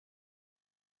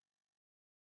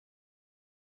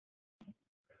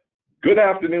Good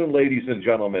afternoon, ladies and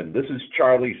gentlemen. This is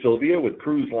Charlie Sylvia with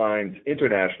Cruise Lines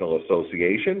International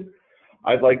Association.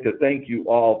 I'd like to thank you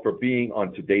all for being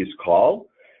on today's call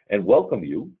and welcome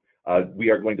you.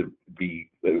 We're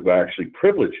actually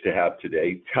privileged to have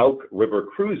today Tauck River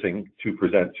Cruising to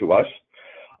present to us.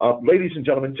 Ladies and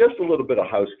gentlemen, just a little bit of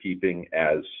housekeeping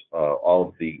as all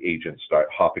of the agents start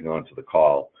hopping onto the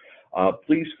call.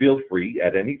 Please feel free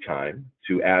at any time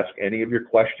to ask any of your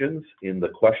questions in the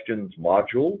questions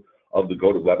module of the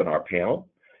GoToWebinar panel.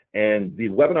 And the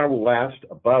webinar will last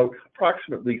about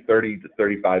approximately 30 to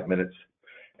 35 minutes.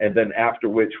 And then after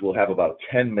which we'll have about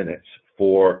 10 minutes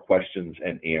for questions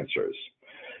and answers.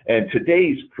 And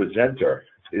today's presenter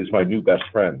is my new best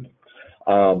friend.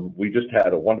 We just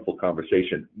had a wonderful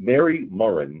conversation.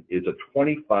 Murrin is a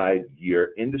 25-year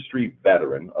industry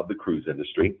veteran of the cruise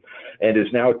industry and is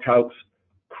now Tauck's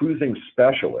cruising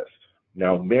specialist.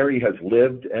 Now, Murrin has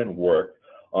lived and worked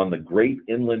on the great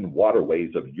inland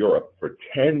waterways of Europe for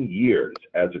 10 years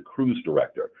as a cruise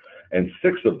director, and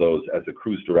 6 of those as a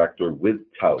cruise director with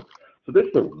Tauck. So this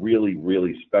is a really,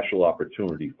 really special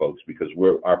opportunity, folks, because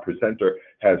our presenter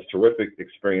has terrific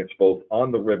experience both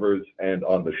on the rivers and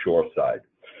on the shore side.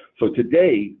 So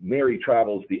today, Murrin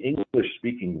travels the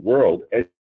English-speaking world,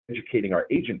 educating our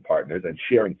agent partners and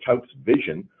sharing Tauck's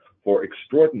vision for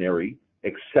extraordinary,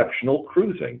 exceptional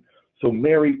cruising. So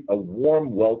Murrin, a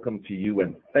warm welcome to you,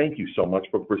 and thank you so much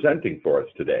for presenting for us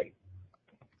today.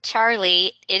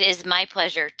 Charlie, it is my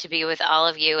pleasure to be with all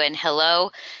of you, and hello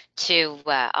to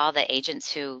all the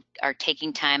agents who are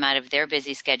taking time out of their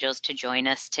busy schedules to join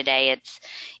us today.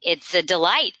 It's a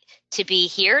delight to be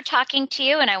here talking to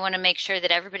you, and I want to make sure that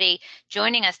everybody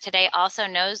joining us today also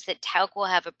knows that Tauck will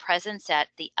have a presence at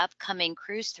the upcoming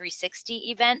Cruise 360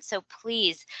 event, so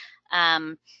please,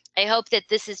 I hope that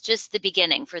this is just the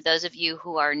beginning for those of you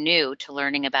who are new to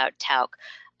learning about Tauck.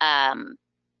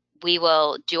 We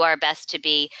will do our best to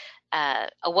be a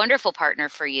wonderful partner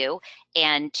for you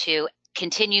and to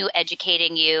continue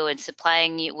educating you and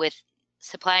supplying you with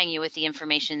the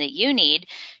information that you need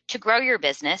to grow your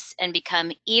business and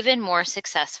become even more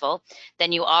successful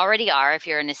than you already are if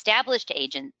you're an established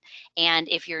agent. And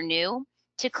if you're new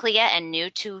to CLIA and new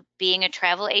to being a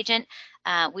travel agent,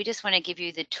 we just want to give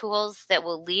you the tools that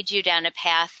will lead you down a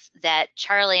path that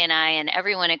Charlie and I and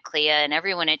everyone at CLIA and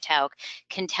everyone at Tauck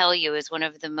can tell you is one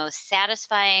of the most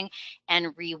satisfying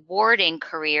and rewarding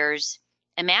careers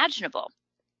imaginable.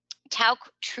 Tauck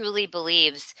truly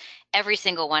believes, every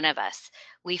single one of us,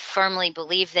 we firmly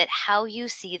believe that how you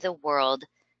see the world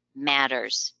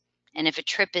matters. And if a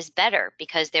trip is better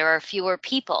because there are fewer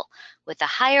people with a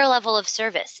higher level of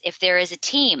service, if there is a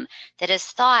team that has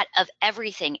thought of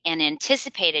everything and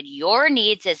anticipated your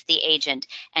needs as the agent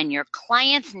and your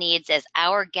client's needs as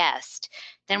our guest,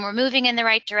 then we're moving in the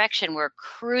right direction. We're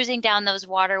cruising down those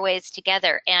waterways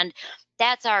together. And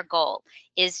that's our goal,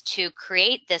 is to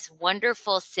create this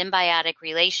wonderful symbiotic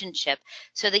relationship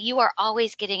so that you are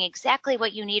always getting exactly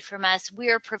what you need from us.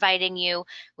 We're providing you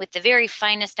with the very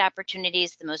finest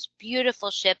opportunities, the most beautiful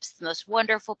ships, the most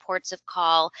wonderful ports of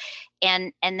call,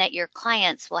 and that your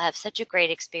clients will have such a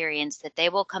great experience that they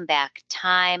will come back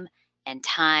time and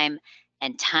time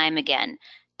and time again.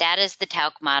 That is the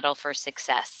Tauck model for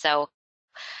success. So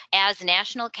as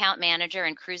National Account Manager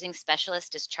and Cruising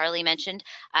Specialist, as Charlie mentioned,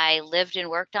 I lived and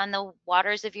worked on the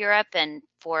waters of Europe, and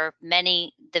for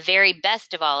the very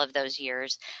best of all of those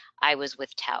years, I was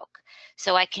with Tauck.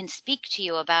 So I can speak to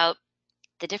you about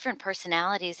the different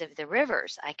personalities of the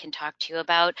rivers. I can talk to you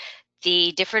about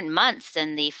the different months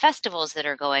and the festivals that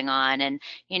are going on, and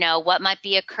what might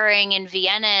be occurring in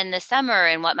Vienna in the summer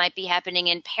and what might be happening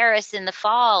in Paris in the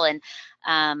fall, and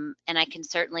I can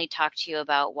certainly talk to you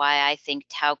about why I think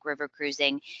Tauck River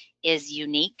Cruising is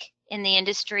unique in the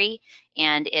industry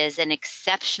and is an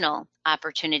exceptional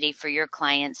opportunity for your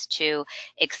clients to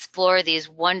explore these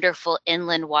wonderful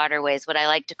inland waterways, what I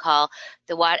like to call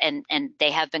and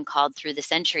they have been called through the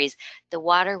centuries, the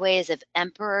waterways of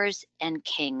emperors and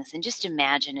kings. And just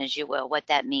imagine, as you will, what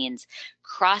that means,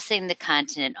 crossing the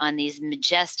continent on these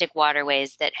majestic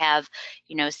waterways that have,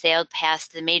 sailed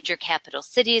past the major capital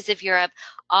cities of Europe,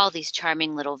 all these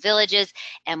charming little villages.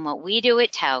 And what we do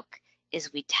at Tauck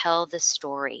is we tell the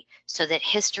story so that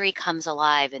history comes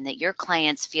alive and that your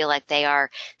clients feel like they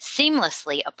are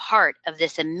seamlessly a part of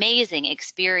this amazing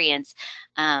experience.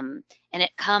 And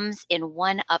it comes in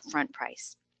one upfront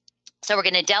price. So we're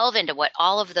going to delve into what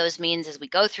all of those means as we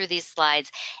go through these slides,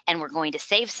 and we're going to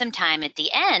save some time at the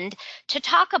end to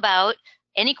talk about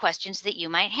any questions that you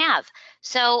might have.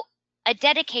 So a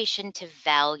dedication to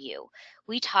value.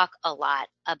 We talk a lot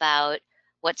about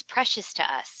what's precious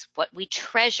to us, what we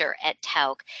treasure at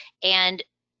Tauck, and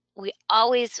we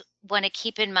always want to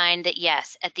keep in mind that,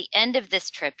 yes, at the end of this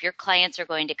trip, your clients are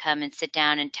going to come and sit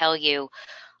down and tell you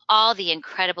all the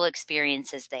incredible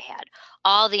experiences they had,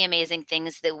 all the amazing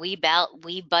things that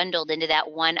we bundled into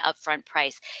that one upfront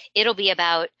price. It'll be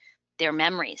about their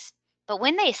memories. But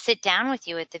when they sit down with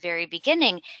you at the very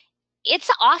beginning, it's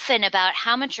often about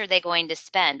how much are they going to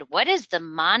spend? What is the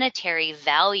monetary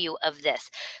value of this?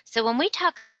 So when we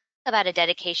talk about a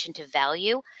dedication to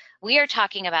value, we are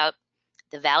talking about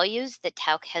the values that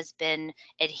Tauck has been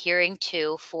adhering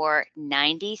to for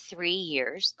 93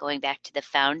 years, going back to the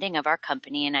founding of our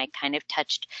company, and I kind of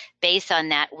touched base on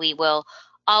that. We will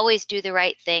always do the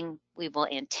right thing. We will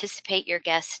anticipate your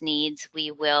guests' needs.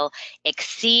 We will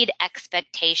exceed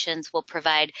expectations. We'll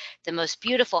provide the most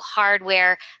beautiful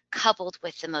hardware coupled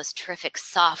with the most terrific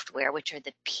software, which are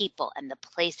the people and the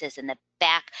places and the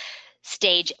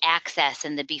backstage access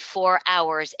and the before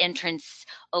hours entrance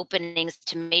openings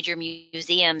to major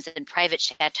museums and private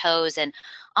chateaus and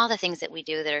all the things that we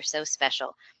do that are so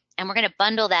special. And we're going to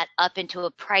bundle that up into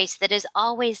a price that is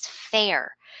always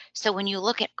fair. So when you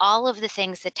look at all of the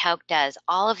things that Tauck does,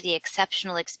 all of the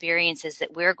exceptional experiences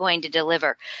that we're going to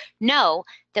deliver, know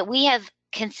that we have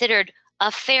considered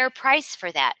a fair price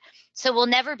for that. So we'll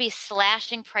never be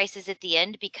slashing prices at the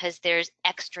end because there's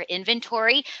extra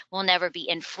inventory. We'll never be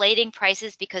inflating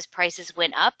prices because prices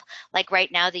went up. Like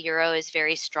right now, the euro is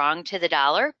very strong to the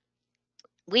dollar.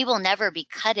 We will never be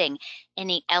cutting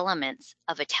any elements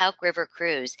of a Tauck River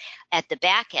cruise at the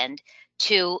back end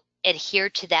to adhere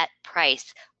to that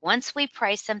price. Once we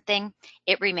price something,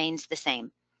 it remains the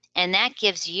same. And that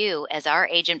gives you, as our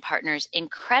agent partners,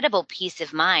 incredible peace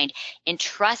of mind in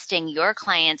trusting your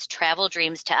clients' travel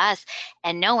dreams to us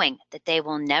and knowing that they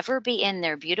will never be in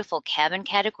their beautiful cabin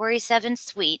category 7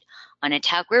 suite on a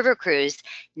Tauck River cruise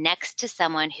next to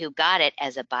someone who got it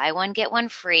as a buy one, get one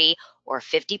free or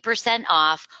 50%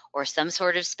 off or some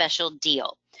sort of special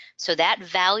deal. So that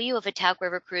value of a Tauck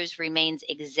River cruise remains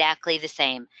exactly the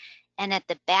same. And at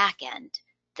the back end,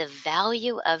 the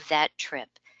value of that trip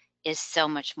is so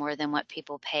much more than what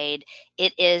people paid.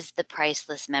 It is the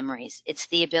priceless memories. It's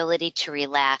the ability to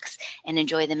relax and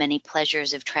enjoy the many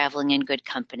pleasures of traveling in good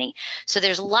company. So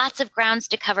there's lots of grounds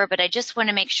to cover, but I just want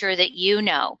to make sure that you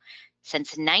know,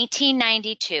 since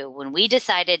 1992, when we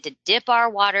decided to dip our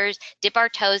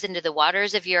toes into the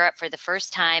waters of Europe for the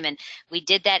first time, and we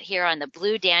did that here on the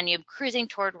Blue Danube, cruising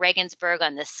toward Regensburg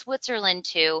on the Switzerland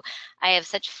too. I have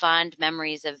such fond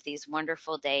memories of these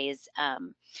wonderful days,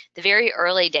 the very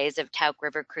early days of Tauck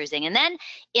River cruising. And then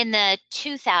in the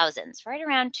 2000s, right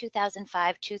around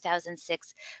 2005,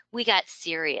 2006, we got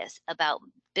serious about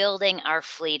building our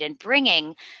fleet and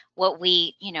bringing what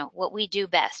we do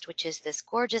best, which is this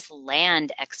gorgeous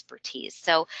land expertise.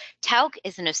 So Tauck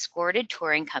is an escorted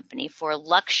touring company for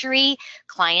luxury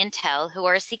clientele who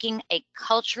are seeking a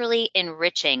culturally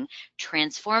enriching,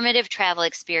 transformative travel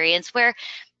experience where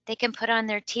they can put on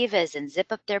their Tevas and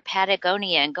zip up their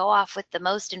Patagonia and go off with the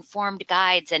most informed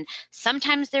guides. And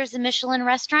sometimes there's a Michelin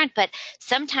restaurant, but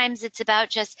sometimes it's about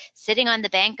just sitting on the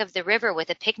bank of the river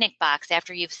with a picnic box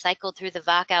after you've cycled through the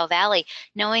Wachau Valley,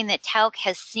 knowing that Tauck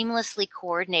has seamlessly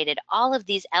coordinated all of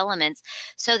these elements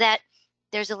so that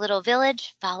there's a little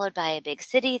village followed by a big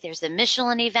city. There's a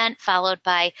Michelin event followed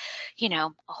by, a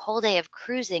whole day of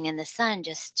cruising in the sun,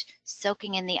 just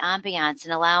soaking in the ambiance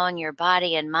and allowing your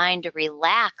body and mind to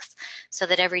relax so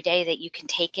that every day that you can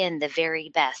take in the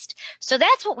very best. So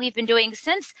that's what we've been doing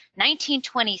since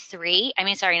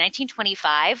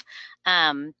 1925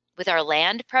 with our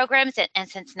land programs and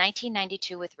since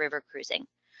 1992 with river cruising.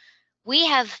 We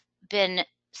have been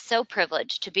so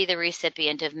privileged to be the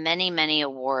recipient of many, many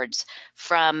awards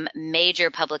from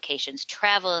major publications,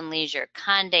 Travel and Leisure,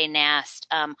 Condé Nast,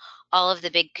 all of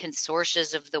the big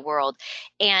consortia of the world.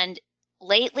 And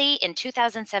lately, in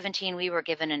 2017, we were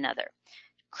given another.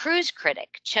 Cruise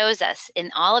Critic chose us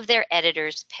in all of their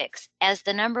editors' picks as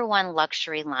the #1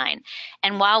 luxury line.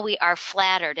 And while we are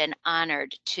flattered and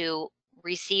honored to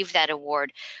receive that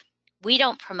award, we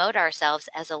don't promote ourselves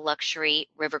as a luxury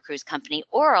river cruise company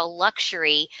or a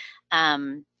luxury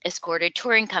escorted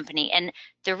touring company. And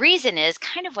the reason is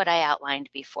kind of what I outlined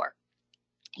before.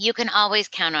 You can always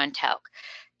count on Tauck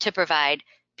to provide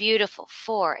beautiful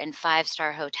 4- and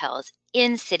 5-star hotels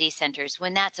in city centers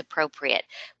when that's appropriate.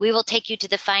 We will take you to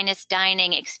the finest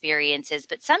dining experiences,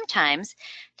 but sometimes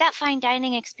that fine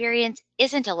dining experience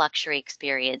isn't a luxury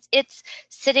experience. It's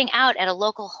sitting out at a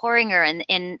local Horinger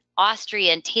in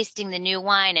Austria and tasting the new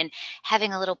wine and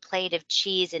having a little plate of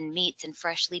cheese and meats and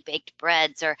freshly baked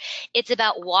breads. Or it's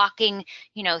about walking,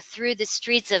 through the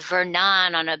streets of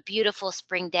Vernon on a beautiful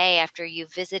spring day after you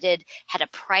had a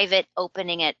private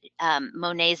opening at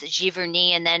Monet's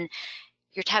Giverny, and then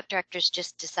your Tauck directors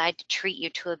just decide to treat you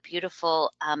to a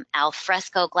beautiful al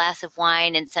fresco glass of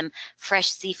wine and some fresh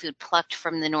seafood plucked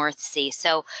from the North Sea.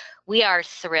 So we are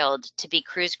thrilled to be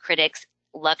Cruise Critic's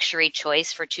luxury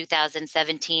choice for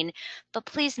 2017, but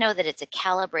please know that it's a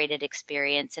calibrated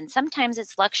experience, and sometimes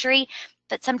it's luxury,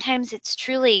 but sometimes it's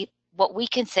truly what we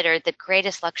consider the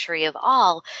greatest luxury of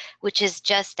all, which is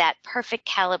just that perfect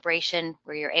calibration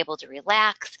where you're able to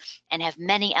relax and have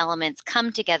many elements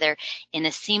come together in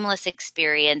a seamless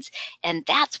experience. And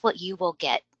that's what you will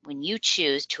get when you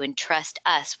choose to entrust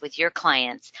us with your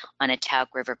clients on a Tauck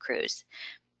River cruise.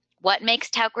 What makes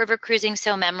Tauck River cruising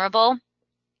so memorable?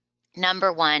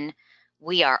 Number one,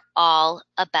 we are all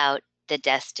about the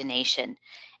destination.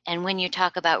 And when you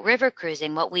talk about river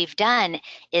cruising, what we've done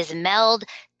is meld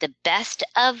the best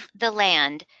of the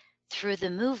land through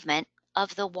the movement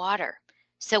of the water.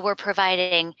 So we're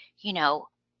providing,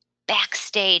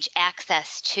 backstage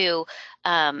access to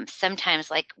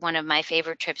sometimes, like one of my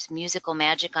favorite trips, Musical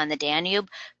Magic on the Danube,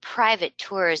 private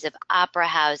tours of opera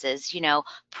houses,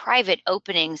 private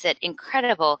openings at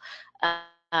incredible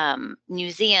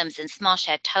museums and small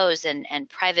chateaus and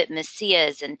private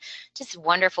messias, and just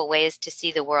wonderful ways to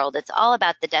see the world. It's all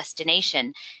about the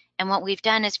destination. And what we've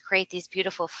done is create these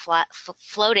beautiful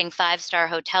floating 5-star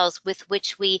hotels with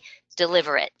which we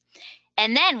deliver it.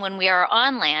 And then when we are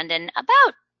on land, and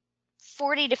about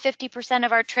 40 to 50%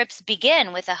 of our trips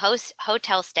begin with a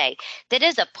hotel stay that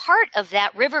is a part of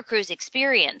that river cruise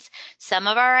experience. Some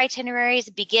of our itineraries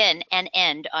begin and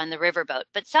end on the riverboat,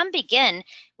 but some begin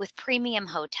with premium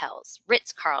hotels,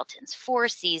 Ritz-Carltons, Four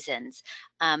Seasons,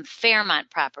 Fairmont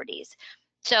properties.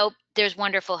 So there's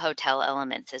wonderful hotel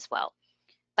elements as well.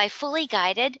 By fully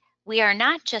guided, we are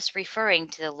not just referring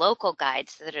to the local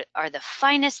guides that are the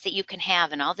finest that you can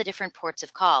have in all the different ports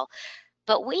of call,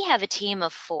 but we have a team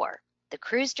of 4. The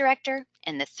cruise director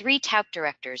and the 3 Tauck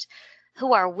directors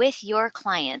who are with your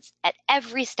clients at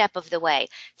every step of the way,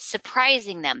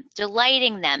 surprising them,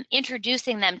 delighting them,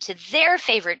 introducing them to their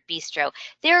favorite bistro,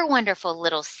 their wonderful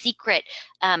little secret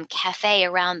cafe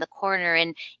around the corner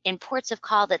in ports of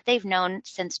call that they've known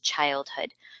since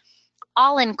childhood.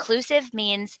 All-inclusive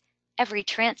means every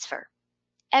transfer,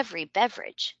 every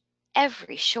beverage,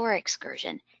 every shore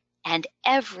excursion, and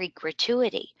every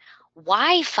gratuity.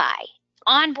 Wi-Fi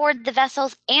on board the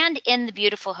vessels and in the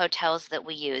beautiful hotels that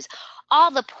we use. All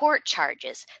the port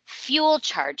charges, fuel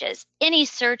charges, any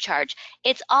surcharge,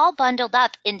 it's all bundled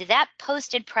up into that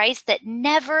posted price that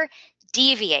never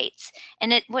deviates.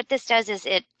 And what this does is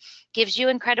it gives you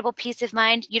incredible peace of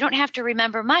mind. You don't have to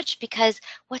remember much because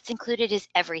what's included is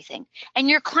everything. And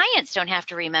your clients don't have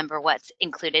to remember what's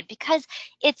included because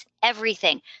it's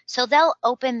everything. So they'll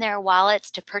open their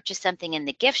wallets to purchase something in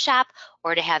the gift shop,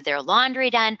 or to have their laundry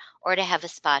done, or to have a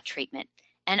spa treatment.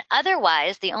 And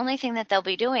otherwise, the only thing that they'll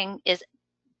be doing is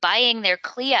buying their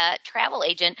CLIA travel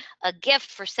agent a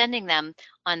gift for sending them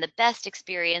on the best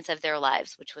experience of their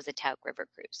lives, which was a Tauck River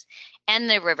cruise. And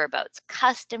the riverboats,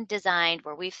 custom designed,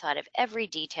 where we've thought of every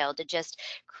detail to just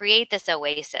create this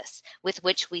oasis with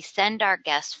which we send our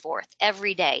guests forth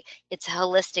every day. It's a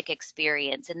holistic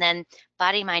experience. And then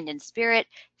body, mind, and spirit,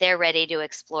 they're ready to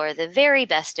explore the very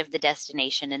best of the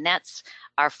destination. And that's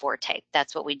our forte.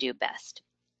 That's what we do best.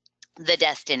 The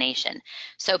destination.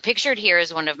 So pictured here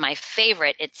is one of my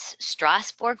favorite. It's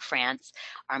Strasbourg, France.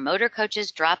 Our motor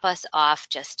coaches drop us off,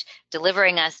 just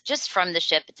delivering us just from the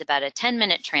ship. It's about a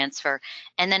 10-minute transfer.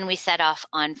 And then we set off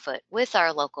on foot with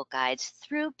our local guides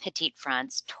through Petite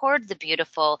France toward the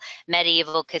beautiful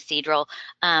medieval cathedral.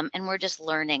 And we're just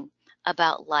learning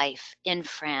about life in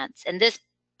France. And this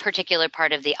particular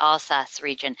part of the Alsace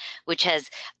region, which has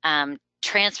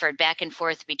transferred back and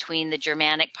forth between the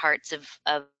Germanic parts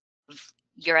of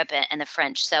Europe and the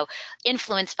French. So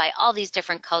influenced by all these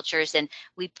different cultures, and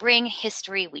we bring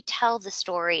history, we tell the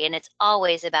story, and it's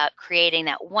always about creating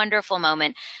that wonderful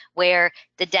moment where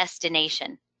the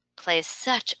destination plays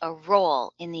such a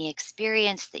role in the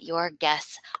experience that your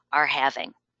guests are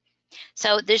having.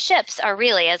 So the ships are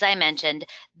really, as I mentioned,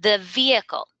 the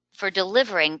vehicle for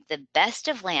delivering the best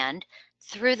of land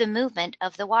through the movement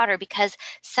of the water, because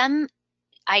some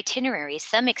itineraries,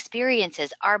 some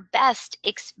experiences are best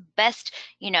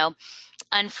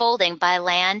unfolding by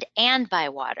land and by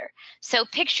water. So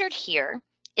pictured here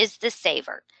is the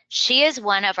Saver. She is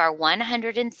one of our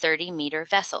 130-meter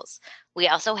vessels. We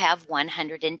also have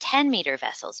 110-meter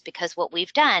vessels because what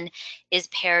we've done is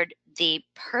paired the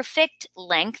perfect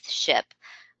length ship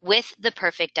with the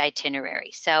perfect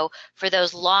itinerary. So for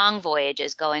those long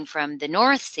voyages going from the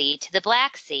North Sea to the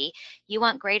Black Sea, you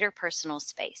want greater personal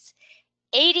space.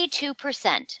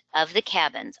 82% of the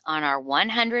cabins on our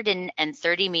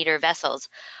 130-meter vessels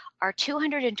are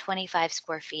 225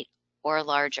 square feet or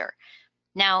larger.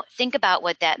 Now, think about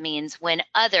what that means when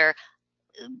other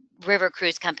river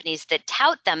cruise companies that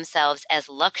tout themselves as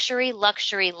luxury,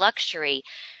 luxury, luxury,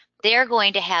 they're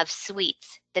going to have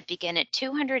suites that begin at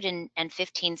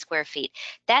 215 square feet.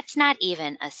 That's not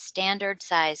even a standard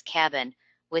size cabin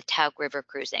with Tauck River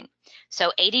Cruising.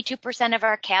 So 82% of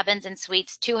our cabins and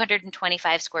suites,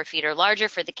 225 square feet or larger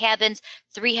for the cabins,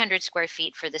 300 square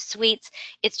feet for the suites.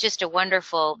 It's just a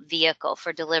wonderful vehicle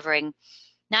for delivering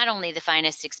not only the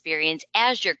finest experience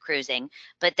as you're cruising,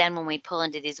 but then when we pull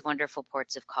into these wonderful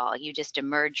ports of call, you just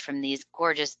emerge from these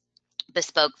gorgeous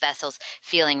bespoke vessels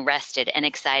feeling rested and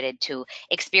excited to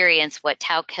experience what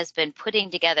Tauck has been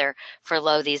putting together for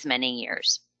these many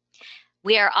years.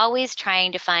 We are always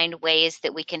trying to find ways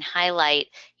that we can highlight,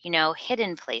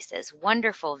 hidden places,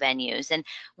 wonderful venues. And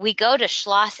we go to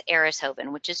Schloss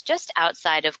Ereshoven, which is just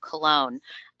outside of Cologne,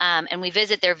 and we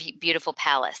visit their beautiful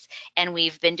palace. And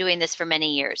we've been doing this for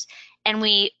many years. And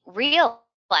we realized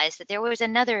that there was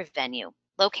another venue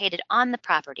located on the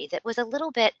property that was a little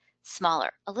bit smaller,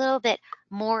 a little bit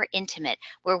more intimate,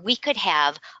 where we could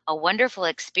have a wonderful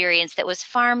experience that was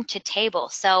farm to table.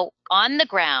 So on the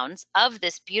grounds of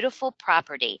this beautiful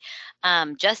property,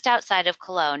 just outside of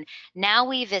Cologne, now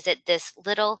we visit this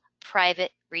little private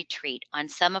retreat on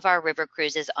some of our river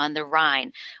cruises on the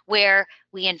Rhine, where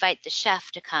we invite the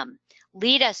chef to come,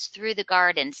 lead us through the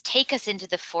gardens, take us into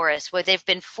the forest where they've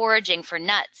been foraging for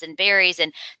nuts and berries,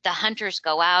 and the hunters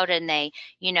go out and they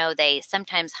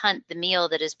sometimes hunt the meal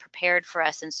that is prepared for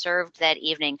us and served that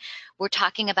evening. We're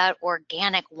talking about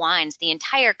organic wines. The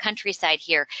entire countryside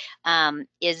here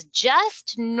is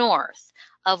just north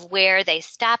of where they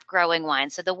stop growing wine.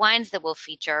 So the wines that we'll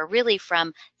feature are really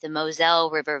from the Moselle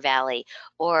River Valley,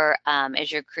 or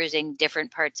as you're cruising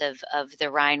different parts of the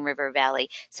Rhine River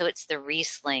Valley. So it's the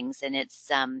Rieslings, and it's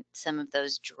some of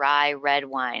those dry red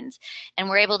wines. And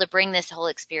we're able to bring this whole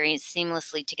experience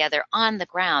seamlessly together on the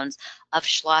grounds of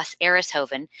Schloss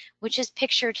Ereshoven, which is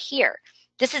pictured here.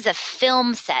 This is a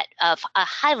film set, of a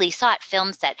highly sought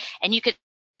film set, and you could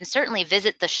certainly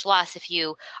visit the Schloss if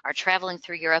you are traveling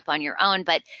through Europe on your own,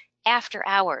 but after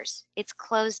hours, it's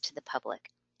closed to the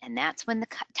public. And that's when the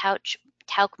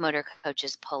Tauck motor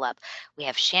coaches pull up. We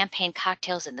have champagne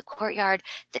cocktails in the courtyard.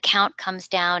 The Count comes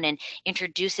down and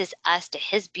introduces us to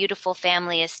his beautiful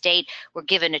family estate. We're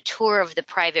given a tour of the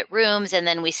private rooms, and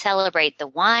then we celebrate the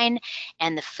wine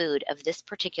and the food of this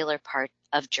particular part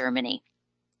of Germany.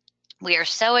 We are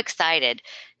so excited,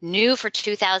 new for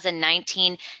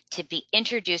 2019, to be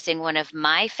introducing one of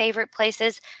my favorite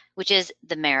places, which is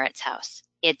the Maritz House.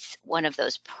 It's one of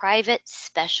those private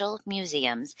special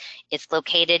museums. It's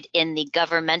located in the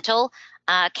governmental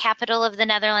capital of the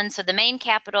Netherlands. So the main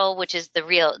capital, which is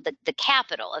the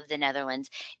capital of the Netherlands,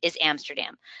 is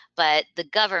Amsterdam. But the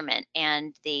government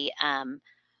and the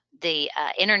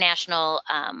international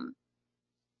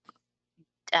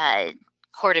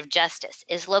Court of Justice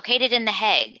is located in The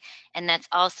Hague, and that's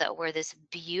also where this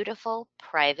beautiful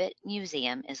private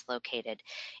museum is located.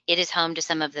 It is home to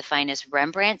some of the finest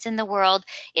Rembrandts in the world.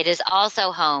 It is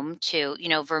also home to,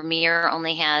 Vermeer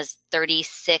only has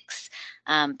 36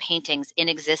 paintings in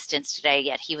existence today,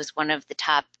 yet he was one of the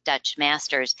top Dutch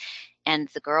masters. And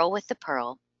The Girl with the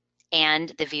Pearl and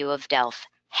The View of Delft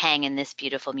hang in this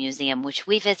beautiful museum, which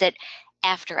we visit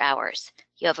after hours.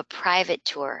 You have a private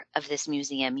tour of this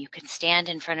museum. You can stand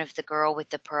in front of The Girl with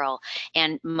the Pearl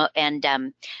and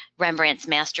Rembrandt's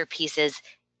masterpieces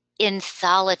in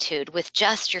solitude with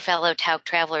just your fellow Tauck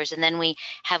travelers, and then we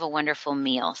have a wonderful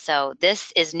meal. So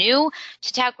this is new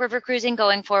to Tauck River Cruising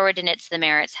going forward, and it's the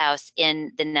Maritz House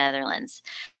in the Netherlands.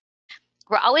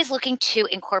 We're always looking to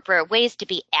incorporate ways to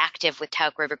be active with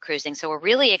Tauck River Cruising. So we're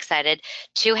really excited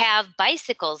to have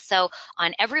bicycles. So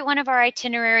on every one of our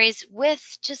itineraries, with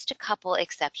just a couple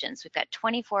exceptions, we've got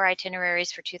 24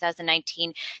 itineraries for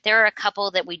 2019. There are a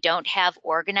couple that we don't have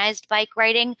organized bike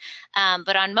riding,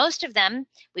 but on most of them,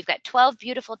 we've got 12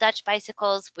 beautiful Dutch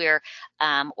bicycles. We're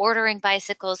ordering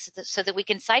bicycles so that we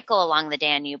can cycle along the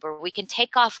Danube, or we can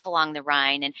take off along the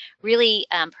Rhine, and really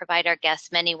provide our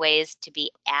guests many ways to be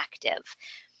active.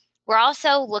 We're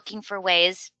also looking for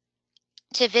ways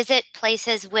to visit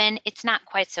places when it's not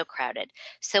quite so crowded.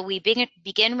 So we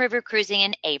begin river cruising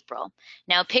in April.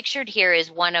 Now pictured here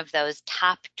is one of those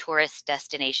top tourist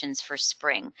destinations for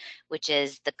spring, which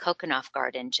is the Kokenhof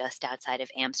Garden just outside of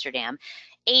Amsterdam.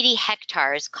 80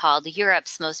 hectares, called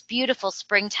Europe's most beautiful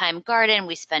springtime garden.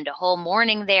 We spend a whole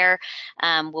morning there.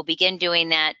 We'll begin doing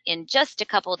that in just a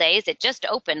couple days. It just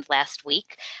opened last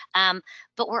week.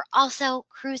 But we're also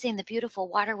cruising the beautiful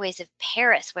waterways of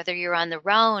Paris, whether you're on the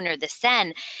Rhone or the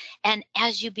Seine. And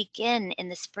as you begin in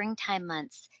the springtime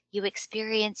months, you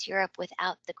experience Europe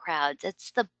without the crowds.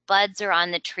 It's the buds are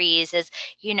on the trees. As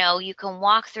you know, you can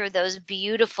walk through those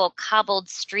beautiful cobbled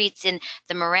streets in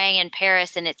the Murrin in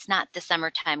Paris, and it's not the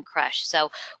summertime crush.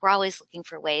 So we're always looking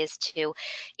for ways to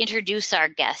introduce our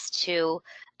guests to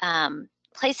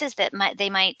places that they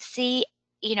might see,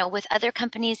 you know, with other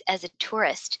companies as a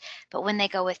tourist, but when they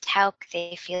go with Tauck,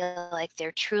 they feel like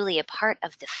they're truly a part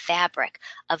of the fabric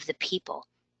of the people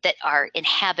that are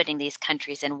inhabiting these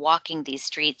countries and walking these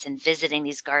streets and visiting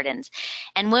these gardens.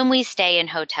 And when we stay in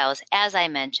hotels, as I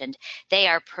mentioned, they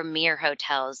are premier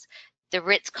hotels. The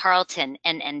Ritz-Carlton,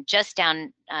 and just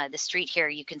down the street here,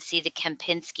 you can see the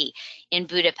Kempinski in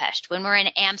Budapest. When we're in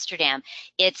Amsterdam,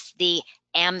 it's the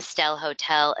Amstel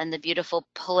Hotel and the beautiful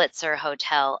Pulitzer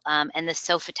Hotel and the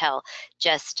Sofitel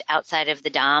just outside of the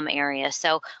Dom area.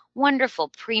 So wonderful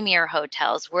premier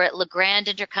hotels. We're at Le Grand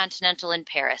Intercontinental in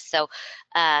Paris. So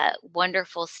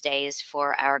wonderful stays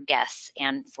for our guests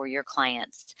and for your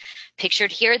clients.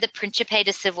 Pictured here, the Principe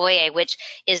de Savoie, which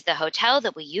is the hotel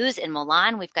that we use in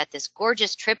Milan. We've got this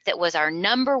gorgeous trip that was our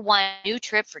 #1 new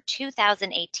trip for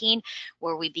 2018,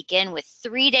 where we begin with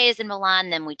 3 days in Milan,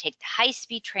 then we take the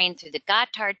high-speed train through the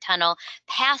Gotthard Tunnel,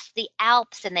 past the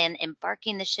Alps, and then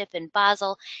embarking the ship in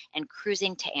Basel and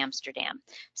cruising to Amsterdam.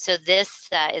 So this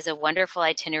is a wonderful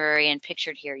itinerary, and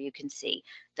pictured here you can see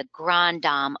the Grand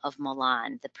Dame of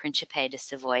Milan, the Principe de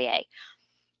Savoie.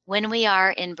 When we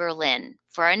are in Berlin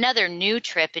for another new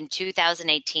trip in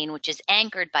 2018, which is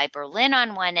anchored by Berlin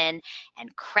on one end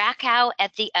and Krakow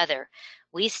at the other,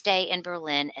 we stay in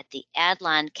Berlin at the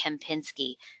Adlon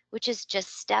Kempinski, which is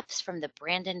just steps from the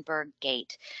Brandenburg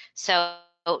Gate. So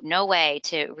no way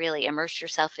to really immerse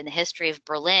yourself in the history of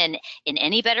Berlin in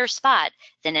any better spot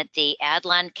than at the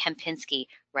Adlon Kempinski,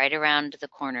 right around the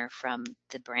corner from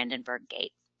the Brandenburg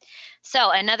Gate.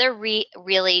 So another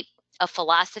really a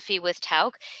philosophy with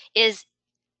Tauck is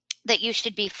that you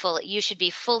should be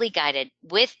fully guided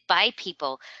by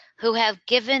people who have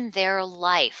given their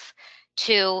life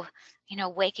to, you know,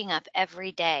 waking up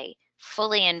every day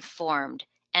fully informed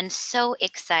and so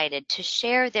excited to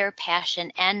share their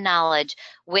passion and knowledge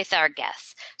with our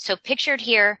guests. So pictured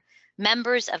here,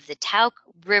 members of the Tauck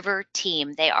River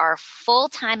team. They are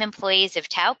full-time employees of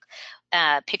Tauck.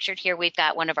 Pictured here, we've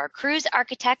got one of our cruise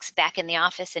architects back in the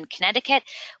office in Connecticut.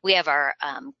 We have our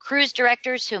cruise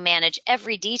directors who manage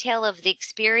every detail of the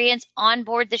experience on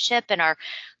board the ship and are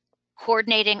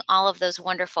coordinating all of those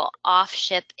wonderful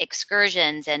off-ship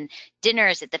excursions and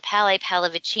dinners at the Palais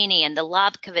Pallavicini and the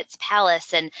Lobkowitz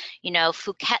Palace and, you know,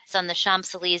 Fouquet's on the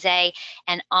Champs-Élysées,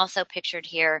 and also pictured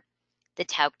here, the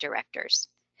Tauck directors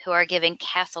who are giving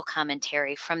castle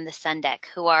commentary from the sun deck,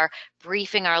 who are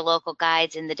briefing our local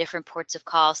guides in the different ports of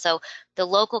call. So the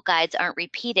local guides aren't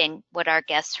repeating what our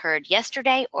guests heard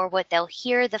yesterday or what they'll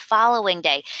hear the following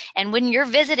day. And when you're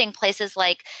visiting places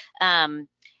like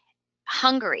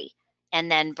Hungary, and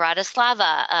then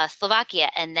Bratislava, Slovakia,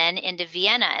 and then into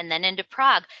Vienna, and then into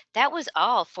Prague, that was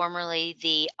all formerly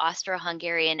the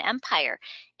Austro-Hungarian Empire.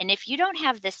 And if you don't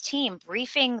have this team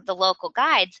briefing the local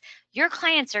guides, your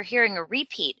clients are hearing a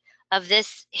repeat of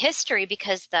this history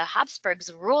because the Habsburgs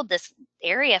ruled this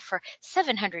area for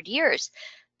 700 years.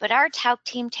 But our Tauck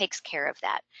team takes care of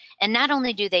that. And not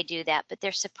only do they do that, but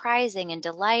they're surprising and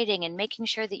delighting and making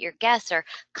sure that your guests are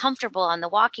comfortable on the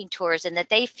walking tours and that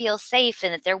they feel safe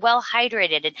and that they're well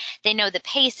hydrated and they know the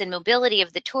pace and mobility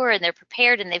of the tour and they're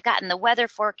prepared and they've gotten the weather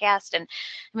forecast. And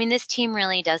I mean, this team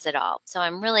really does it all. So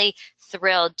I'm really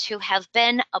thrilled to have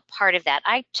been a part of that.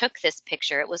 I took this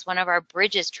picture. It was one of our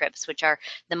Bridges trips, which are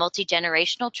the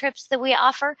multi-generational trips that we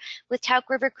offer with Tauck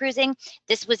River Cruising.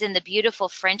 This was in the beautiful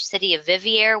French city of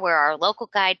Viviers, where our local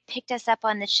guide picked us up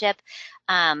on the ship,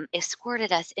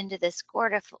 escorted us into this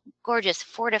gorgeous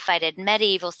fortified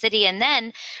medieval city, and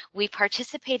then we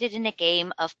participated in a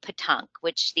game of pétanque,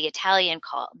 which the Italians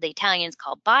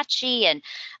call bocce,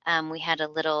 and we had a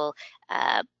little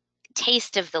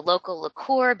taste of the local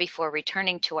liqueur before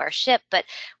returning to our ship, but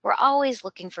we're always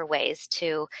looking for ways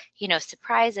to,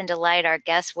 surprise and delight our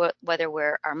guests, whether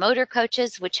we're our motor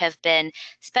coaches, which have been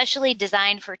specially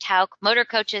designed for Tauck. Motor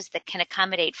coaches that can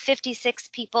accommodate 56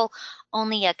 people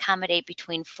only accommodate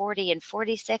between 40 and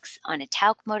 46 on a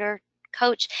Tauck motor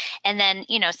coach. And then,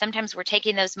 sometimes we're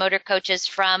taking those motor coaches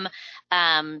from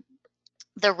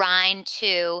the Rhine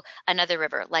to another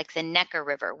river, like the Neckar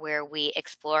River, where we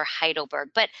explore Heidelberg.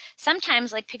 But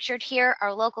sometimes, like pictured here,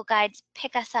 our local guides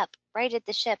pick us up right at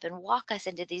the ship and walk us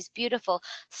into these beautiful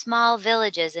small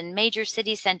villages and major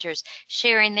city centers,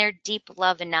 sharing their deep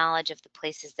love and knowledge of the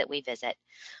places that we visit.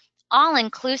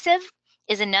 All-inclusive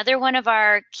is another one of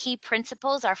our key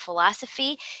principles. Our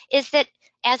philosophy is that,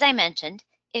 as I mentioned,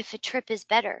 if a trip is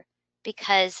better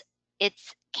because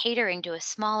it's catering to a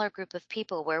smaller group of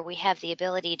people, where we have the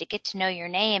ability to get to know your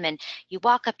name, and you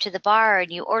walk up to the bar and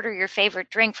you order your favorite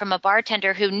drink from a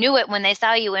bartender who knew it when they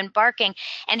saw you embarking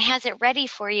and has it ready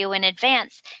for you in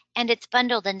advance, and it's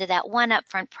bundled into that one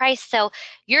upfront price. So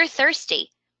you're thirsty,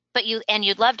 but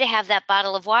you'd love to have that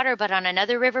bottle of water, but on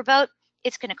another riverboat,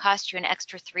 it's going to cost you an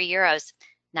extra €3.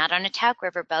 Not on a Tauck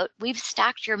riverboat. We've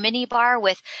stocked your mini bar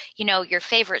with, your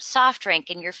favorite soft drink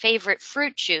and your favorite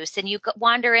fruit juice, and you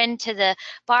wander into the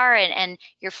bar and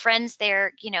your friends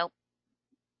there,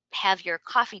 have your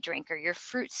coffee drink or your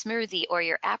fruit smoothie or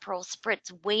your Aperol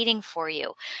Spritz waiting for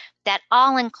you. That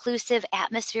all-inclusive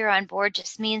atmosphere on board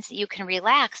just means that you can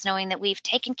relax knowing that we've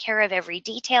taken care of every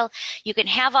detail. You can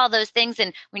have all those things,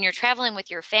 and when you're traveling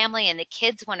with your family and the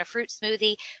kids want a fruit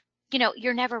smoothie,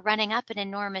 you're never running up an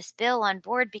enormous bill on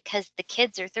board because the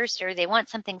kids are thirsty or they want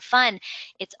something fun.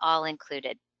 It's all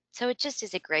included. So it just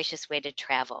is a gracious way to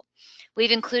travel.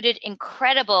 We've included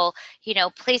incredible,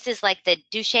 places like the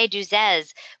Duché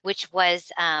d'Uzès, which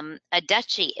was a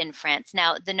duchy in France.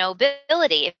 Now, the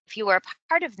nobility, if you were a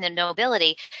part of the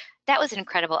nobility, that was an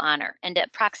incredible honor. And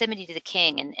proximity to the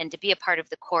king and to be a part of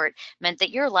the court meant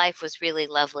that your life was really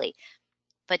lovely.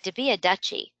 But to be a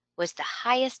duchy was the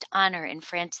highest honor in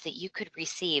France that you could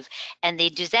receive. And the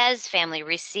d'Uzès family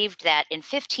received that in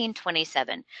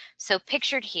 1527. So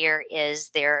pictured here is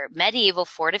their medieval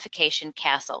fortification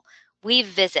castle. We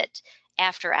visit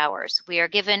after hours. We are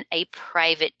given a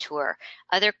private tour.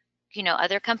 Other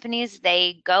companies,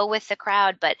 they go with the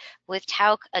crowd, but with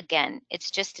Tauck, again, it's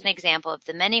just an example of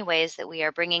the many ways that we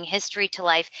are bringing history to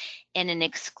life in an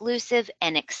exclusive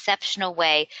and exceptional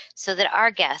way so that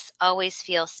our guests always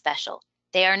feel special.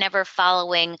 They are never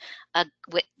following a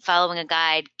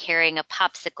guide carrying a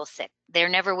popsicle stick. They're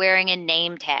never wearing a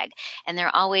name tag, and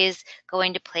they're always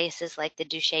going to places like the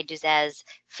Duché d'Uzès,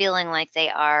 feeling like they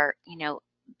are,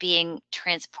 being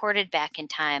transported back in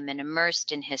time and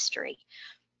immersed in history.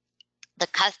 The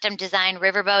custom designed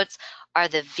riverboats are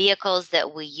the vehicles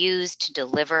that we use to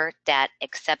deliver that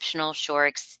exceptional shore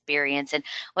experience. And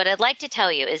what I'd like to tell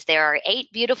you is there are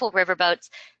 8 beautiful riverboats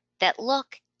that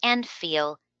look and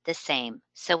feel the same.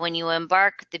 So when you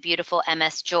embark the beautiful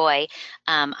MS Joy,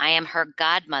 I am her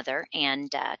godmother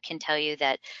and can tell you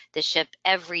that the ship,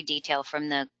 every detail from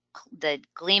the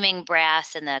gleaming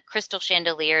brass and the crystal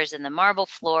chandeliers and the marble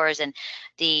floors and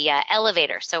the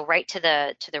elevator. So right to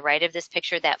the right of this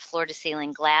picture, that floor to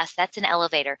ceiling glass, that's an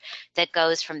elevator that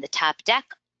goes from the top deck,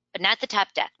 but not the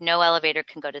top deck. No elevator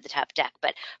can go to the top deck,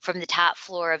 but from the top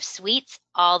floor of suites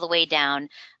all the way down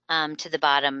to the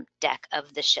bottom deck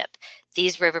of the ship.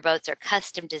 These riverboats are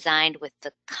custom designed with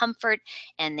the comfort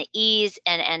and the ease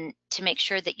and to make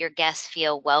sure that your guests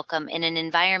feel welcome in an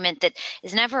environment that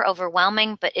is never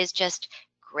overwhelming, but is just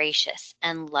gracious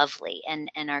and lovely. And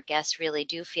our guests really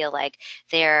do feel like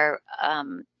they're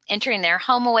entering their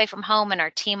home away from home, and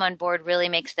our team on board really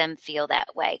makes them feel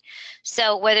that way.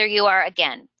 So whether you are,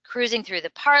 again, cruising through the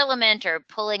Parliament or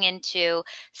pulling into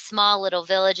small little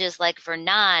villages like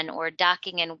Vernon, or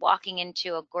docking and walking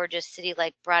into a gorgeous city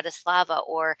like Bratislava,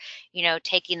 or,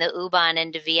 taking the U-Bahn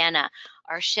into Vienna,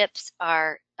 our ships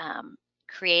are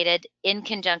created in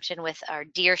conjunction with our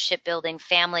dear shipbuilding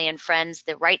family and friends,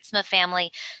 the Reitzma family,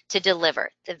 to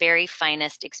deliver the very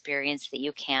finest experience that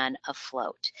you can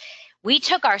afloat. We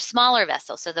took our smaller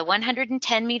vessels, so the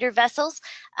 110-meter vessels,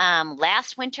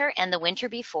 last winter and the winter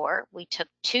before. We took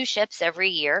 2 ships every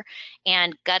year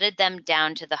and gutted them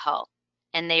down to the hull.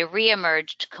 And they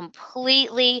reemerged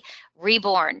completely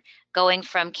reborn, going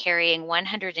from carrying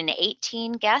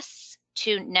 118 guests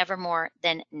to never more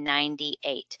than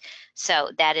 98. So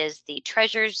that is the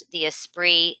Treasures, the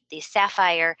Esprit, the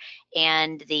Sapphire,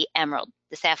 and the Emerald.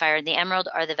 The Sapphire and the Emerald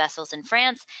are the vessels in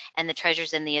France, and the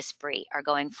Treasures and the Esprit are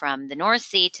going from the North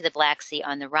Sea to the Black Sea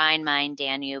on the Rhine, Main,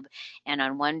 Danube, and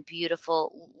on one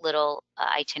beautiful little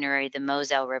itinerary, the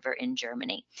Moselle River in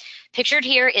Germany. Pictured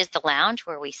here is the lounge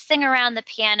where we sing around the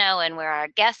piano and where our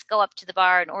guests go up to the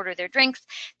bar and order their drinks.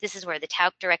 This is where the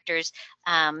Tauck directors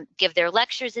give their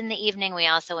lectures in the evening. We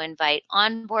also invite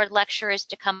onboard lecturers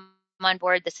to come on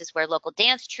board. This is where local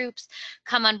dance troupes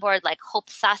come on board, like Hope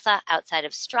Sasa outside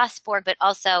of Strasbourg, but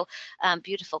also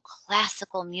beautiful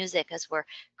classical music as we're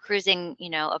cruising,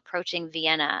 approaching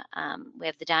Vienna. We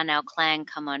have the Donau Klang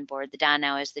come on board. The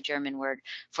Donau is the German word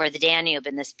for the Danube,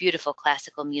 and this beautiful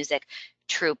classical music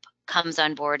troupe comes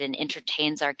on board and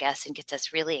entertains our guests and gets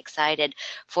us really excited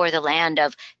for the land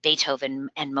of Beethoven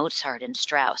and Mozart and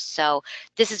Strauss. So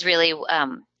this is really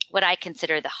what I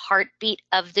consider the heartbeat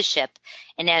of the ship.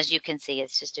 And as you can see,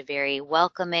 it's just a very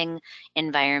welcoming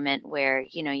environment where,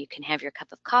 you can have your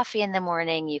cup of coffee in the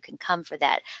morning, you can come for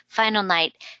that final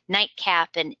nightcap,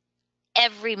 and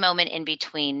every moment in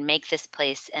between, make this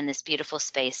place and this beautiful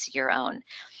space your own.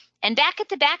 And back at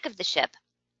the back of the ship,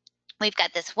 we've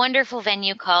got this wonderful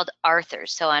venue called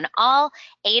Arthur's. So on all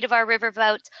 8 of our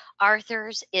riverboats,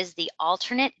 Arthur's is the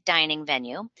alternate dining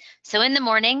venue. So in the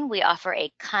morning, we offer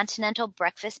a continental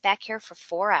breakfast back here for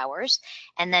 4 hours.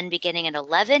 And then beginning at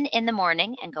 11 in the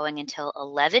morning and going until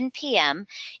 11 p.m.,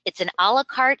 it's an a la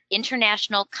carte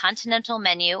international continental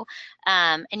menu.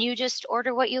 And you just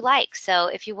order what you like. So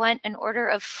if you want an order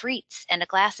of frites and a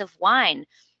glass of wine,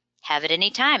 have it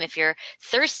anytime. If you're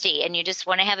thirsty and you just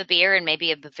want to have a beer and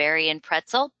maybe a Bavarian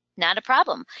pretzel, not a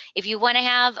problem. If you want to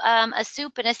have a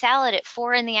soup and a salad at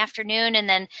 4 in the afternoon and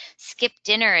then skip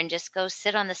dinner and just go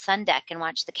sit on the sun deck and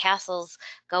watch the castles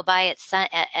go by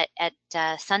at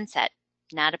sunset,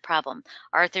 not a problem.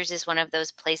 Arthur's is one of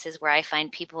those places where I find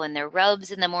people in their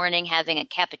robes in the morning having a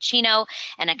cappuccino,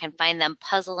 and I can find them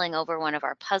puzzling over one of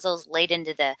our puzzles late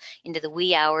into the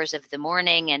wee hours of the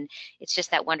morning. And it's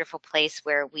just that wonderful place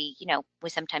where we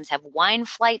sometimes have wine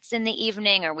flights in the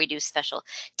evening, or we do special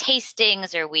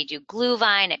tastings, or we do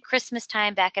glühwein at Christmas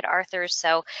time back at Arthur's.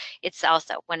 So it's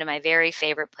also one of my very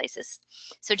favorite places.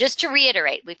 So just to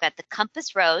reiterate, we've got the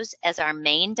Compass Rose as our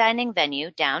main dining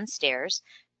venue downstairs.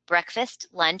 Breakfast,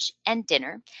 lunch, and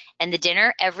dinner. And the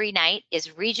dinner every night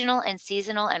is regional and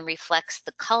seasonal and reflects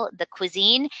the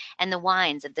cuisine and the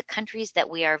wines of the countries that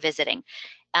we are visiting.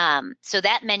 So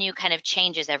that menu kind of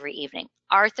changes every evening.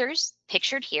 Arthur's,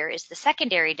 pictured here, is the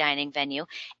secondary dining venue,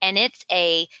 and it's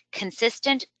a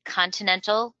consistent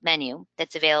continental menu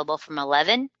that's available from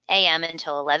 11 a.m.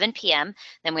 until 11 p.m.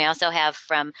 Then we also have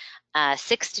from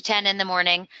 6 to 10 in the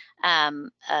morning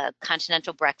a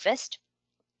continental breakfast.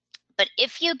 But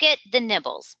if you get the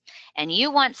nibbles and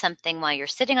you want something while you're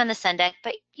sitting on the sun deck,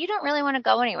 but you don't really want to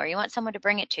go anywhere, you want someone to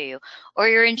bring it to you, or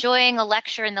you're enjoying a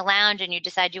lecture in the lounge and you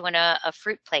decide you want a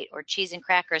fruit plate or cheese and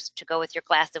crackers to go with your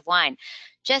glass of wine,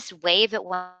 just wave at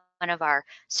one of our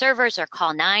servers or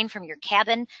call 9 from your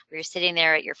cabin where you're sitting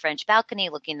there at your French balcony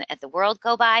looking at the world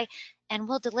go by, and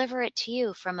we'll deliver it to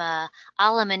you from a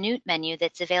la minute menu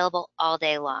that's available all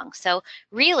day long. So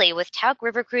really, with Tauck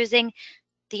River Cruising,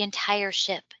 the entire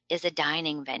ship is a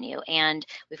dining venue, and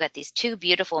we've got these 2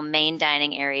 beautiful main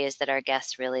dining areas that our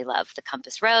guests really love. The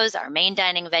Compass Rose, our main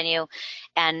dining venue,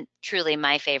 and truly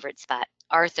my favorite spot,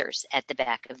 Arthur's at the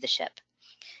back of the ship.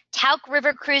 Tauck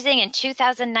River Cruising in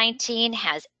 2019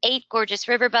 has 8 gorgeous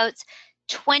riverboats,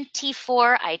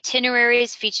 24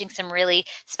 itineraries featuring some really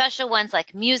special ones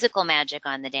like Musical Magic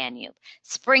on the Danube,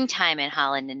 Springtime in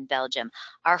Holland and Belgium,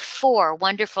 our 4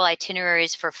 wonderful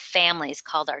itineraries for families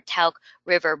called our Tauck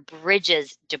River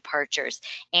Bridges departures,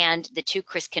 and the 2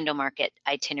 Christkindlmarkt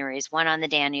itineraries, one on the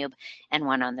Danube and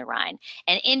one on the Rhine.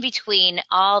 And in between,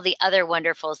 all the other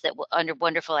wonderful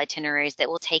itineraries that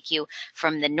will take you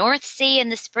from the North Sea in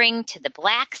the spring to the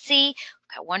Black Sea.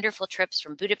 Got wonderful trips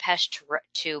from Budapest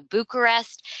to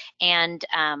Bucharest, and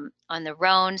on the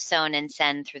Rhone, Saône, and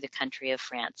Seine through the country of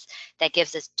France. That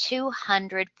gives us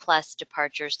 200 plus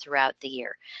departures throughout the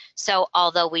year. So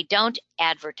although we don't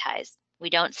advertise, we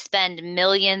don't spend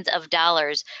millions of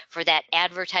dollars for that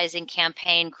advertising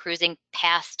campaign cruising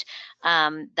past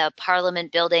the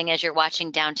Parliament building as you're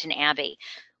watching Downton Abbey,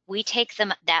 we take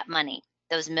that money,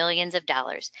 those millions of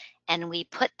dollars, and we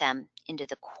put them into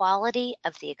the quality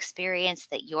of the experience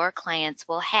that your clients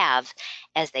will have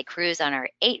as they cruise on our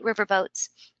 8 riverboats.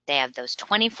 They have those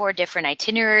 24 different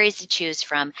itineraries to choose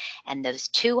from and those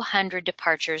 200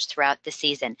 departures throughout the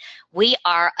season. We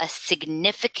are a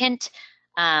significant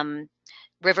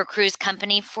river cruise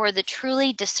company for the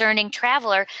truly discerning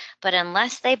traveler, but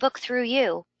unless they book through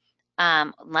you,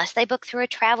 unless they book through a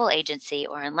travel agency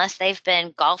or unless they've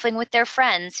been golfing with their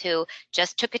friends who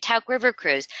just took a Tauck River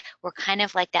cruise. We're kind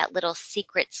of like that little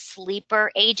secret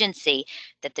sleeper agency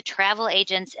that the travel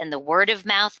agents and the word of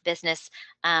mouth business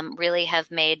really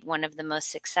have made one of the most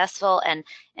successful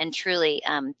and truly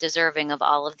deserving of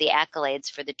all of the accolades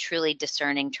for the truly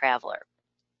discerning traveler.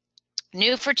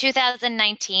 New for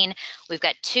 2019, we've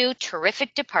got 2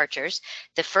 terrific departures,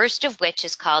 the first of which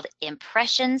is called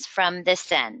Impressions from the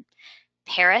Seine.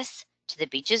 Paris to the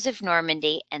beaches of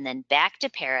Normandy and then back to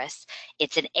Paris.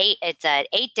 It's an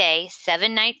 8-day,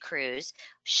 7-night cruise,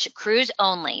 cruise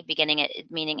only,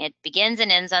 meaning it begins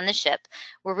and ends on the ship.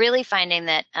 We're really finding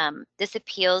that this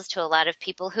appeals to a lot of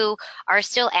people who are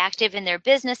still active in their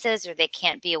businesses, or they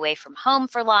can't be away from home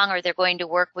for long, or they're going to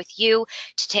work with you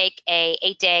to take a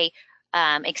 8-day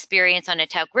experience on a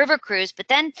Tauck River cruise, but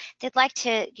then they'd like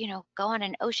to, go on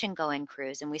an ocean-going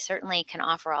cruise, and we certainly can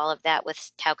offer all of that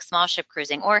with Tauck small ship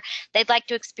cruising. Or they'd like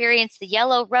to experience the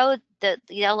yellow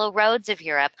roads of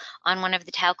Europe on one of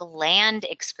the Tauck land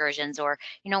excursions, or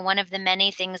one of the many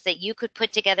things that you could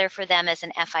put together for them as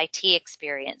an FIT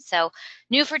experience. So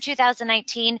new for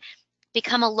 2019.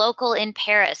 Become a local in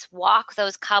Paris, walk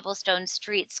those cobblestone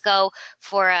streets, go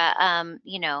for a,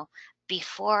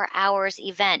 before hours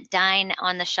event, dine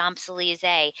on the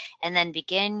Champs-Élysées, and then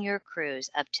begin your cruise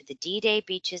up to the D-Day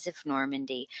beaches of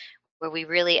Normandy, where we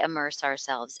really immerse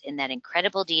ourselves in that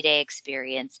incredible D-Day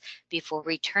experience before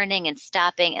returning and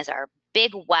stopping as our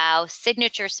big wow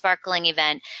signature sparkling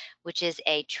event, which is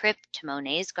a trip to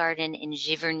Monet's garden in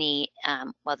Giverny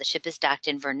while the ship is docked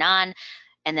in Vernon,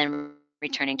 and then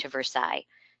returning to Versailles.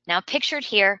 Now pictured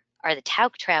here are the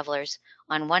Tauck travelers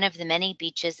on one of the many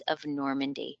beaches of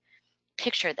Normandy.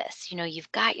 Picture this,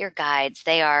 you've got your guides.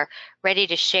 They are ready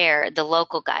to share, the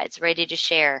local guides, ready to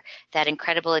share that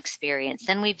incredible experience.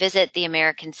 Then we visit the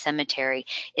American Cemetery.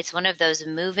 It's one of those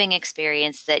moving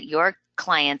experiences that your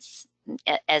clients,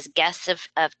 as guests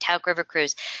of Tauck River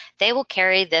Cruise, they will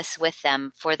carry this with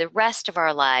them for the rest of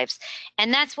our lives.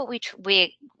 And that's what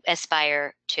we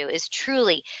aspire to, is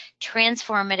truly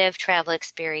transformative travel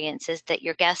experiences that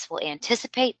your guests will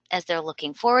anticipate as they're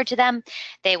looking forward to them.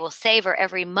 They will savor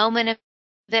every moment of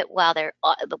it while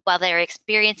they're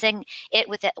experiencing it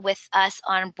with us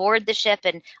on board the ship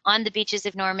and on the beaches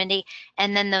of Normandy.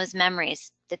 And then those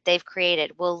memories that they've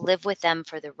created will live with them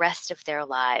for the rest of their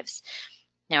lives.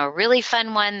 Now, a really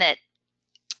fun one that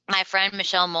my friend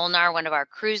Michelle Molnar, one of our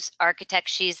cruise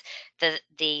architects, she's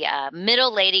the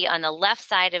middle lady on the left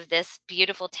side of this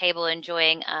beautiful table,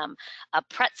 enjoying a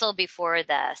pretzel before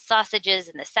the sausages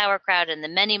and the sauerkraut and the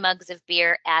many mugs of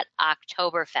beer at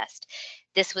Oktoberfest.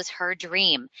 This was her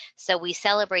dream. So we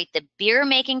celebrate the beer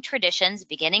making traditions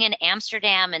beginning in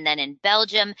Amsterdam and then in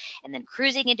Belgium and then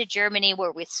cruising into Germany,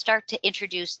 where we start to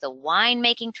introduce the wine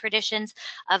making traditions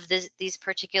of these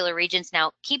particular regions.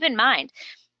 Now, keep in mind,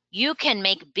 you can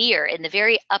make beer in the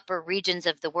very upper regions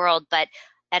of the world, but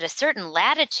at a certain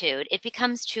latitude, it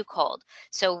becomes too cold.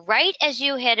 So right as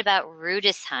you hit about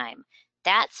Rudesheim,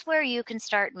 that's where you can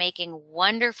start making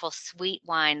wonderful sweet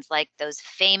wines like those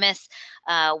famous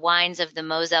wines of the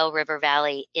Moselle River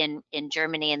Valley in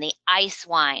Germany, and the ice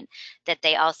wine that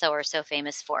they also are so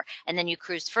famous for. And then you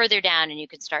cruise further down and you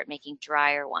can start making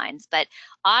drier wines. But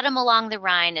autumn along the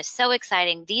Rhine is so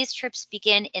exciting. These trips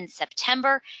begin in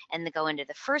September and they go into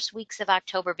the first weeks of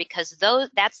October, because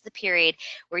that's the period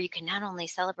where you can not only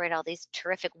celebrate all these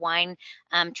terrific wine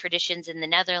traditions in the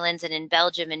Netherlands and in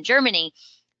Belgium and Germany,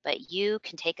 but you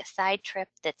can take a side trip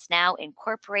that's now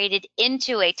incorporated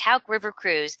into a Tauck River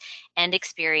cruise and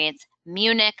experience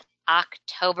Munich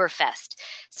Oktoberfest.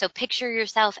 So picture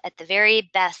yourself at the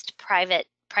very best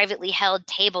privately held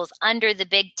tables under the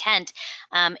big tent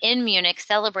in Munich,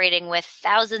 celebrating with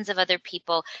thousands of other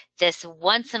people this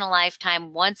once in a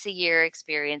lifetime, once a year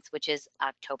experience, which is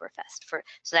Oktoberfest.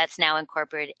 So that's now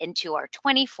incorporated into our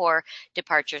 24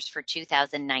 departures for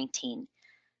 2019.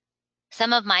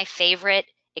 Some of my favorite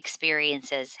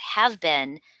experiences have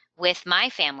been with my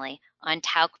family on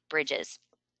Tauck bridges.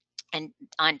 And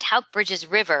on Tauck Bridges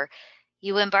River,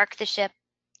 you embark the ship,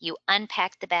 you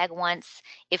unpack the bag once.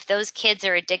 If those kids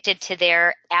are addicted to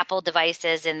their Apple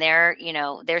devices and their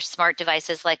smart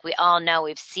devices, like we all know,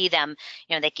 we see them,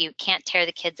 you can't tear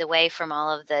the kids away from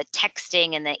all of the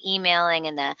texting and the emailing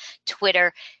and the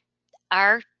Twitter.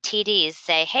 Our TDs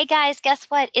say, hey guys, guess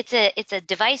what? It's a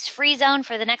device-free zone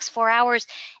for the next 4 hours,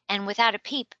 and without a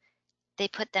peep, they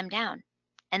put them down.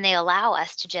 And they allow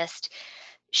us to just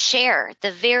share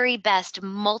the very best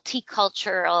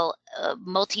multicultural,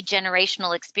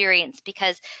 multi-generational experience,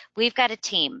 because we've got a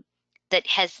team that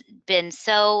has been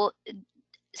so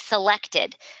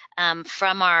selected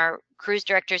from our cruise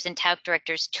directors and Tauck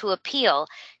directors to appeal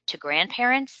to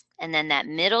grandparents, and then that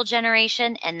middle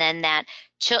generation, and then that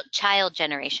child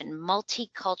generation,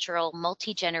 multicultural,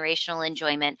 multi-generational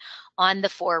enjoyment on the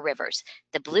 4 rivers.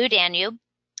 The Blue Danube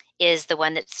is the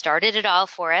one that started it all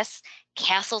for us.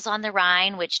 Castles on the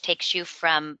Rhine, which takes you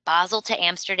from Basel to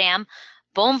Amsterdam.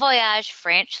 Bon Voyage,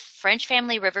 French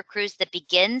family river cruise that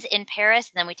begins in Paris,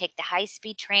 and then we take the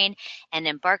high-speed train and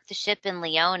embark the ship in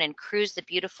Lyon and cruise the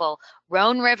beautiful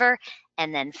Rhone River,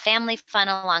 and then Family Fun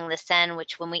along the Seine,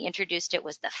 which when we introduced it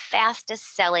was the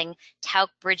fastest-selling Tauck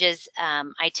Bridges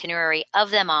itinerary of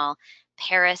them all,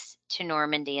 Paris to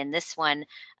Normandy. And this one,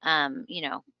 you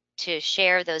know, to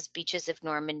share those beaches of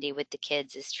Normandy with the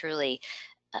kids is truly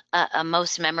a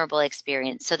most memorable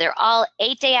experience. So they're all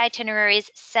 8-day itineraries,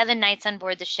 7 nights on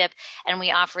board the ship, and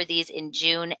we offer these in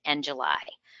June and July.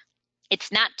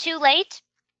 It's not too late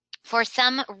for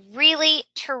some really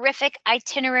terrific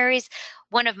itineraries.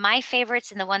 One of my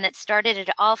favorites, and the one that started it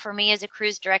all for me as a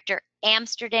cruise director,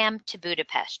 Amsterdam to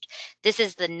Budapest. This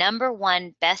is the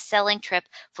 #1 best-selling trip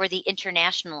for the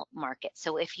international market.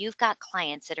 So if you've got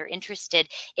clients that are interested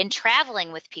in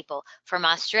traveling with people from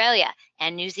Australia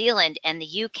and New Zealand and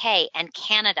the UK and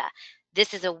Canada,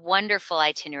 this is a wonderful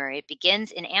itinerary. It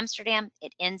begins in Amsterdam,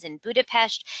 it ends in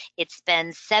Budapest. It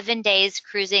spends 7 days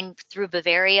cruising through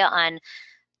Bavaria on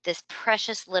this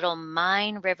precious little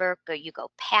Main River. You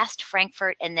go past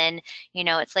Frankfurt, and then, you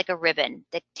know, it's like a ribbon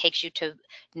that takes you to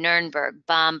Nuremberg,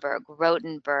 Bamberg,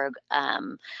 Rothenburg,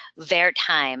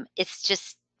 Wertheim. It's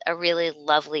just a really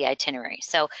lovely itinerary.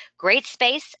 So great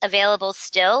space available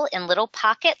still in little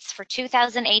pockets for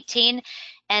 2018.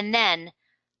 And then,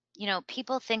 you know,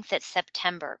 people think that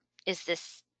September is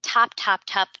this top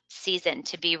season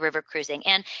to be river cruising,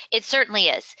 and it certainly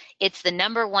is. It's the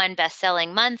 #1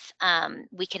 best-selling month.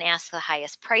 We can ask the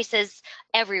highest prices.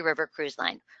 Every river cruise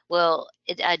line will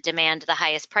demand the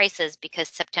highest prices because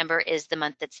September is the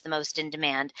month that's the most in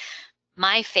demand.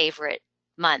 My favorite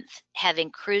month, having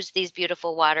cruised these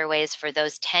beautiful waterways for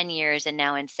those 10 years and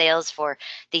now in sales for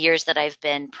the years that I've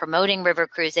been promoting river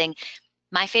cruising,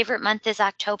 my favorite month is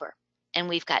October. And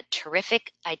we've got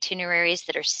terrific itineraries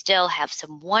that are still have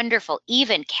some wonderful,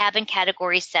 even cabin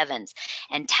category 7s.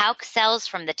 And Tauck sells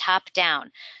from the top down.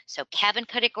 So cabin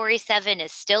category 7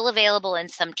 is still available in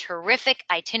some terrific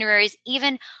itineraries,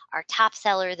 even our top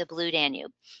seller, the Blue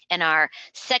Danube. And our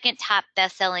second top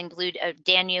best-selling Blue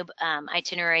Danube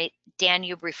itinerary,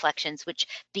 Danube Reflections, which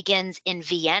begins in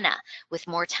Vienna with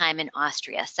more time in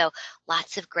Austria. So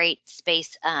lots of great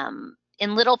space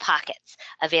in little pockets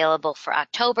available for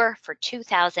October for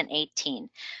 2018.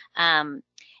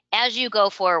 As you go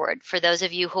forward, for those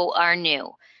of you who are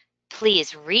new,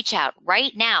 please reach out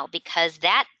right now, because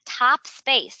that top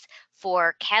space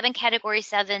for cabin category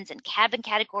 7s and cabin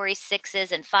category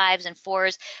 6s and 5s and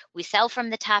 4s, we sell from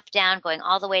the top down, going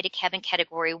all the way to cabin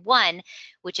category 1,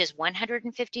 which is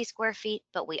 150 square feet,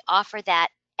 but we offer that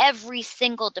every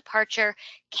single departure.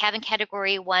 Cabin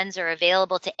category 1s are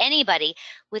available to anybody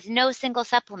with no single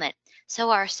supplement.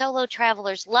 So our solo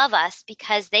travelers love us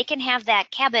because they can have that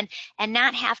cabin and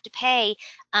not have to pay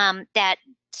that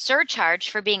surcharge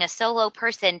for being a solo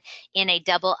person in a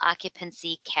double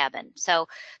occupancy cabin. So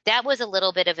that was a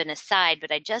little bit of an aside,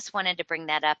 but I just wanted to bring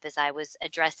that up as I was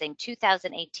addressing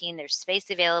 2018. There's space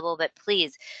available, but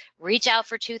please reach out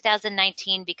for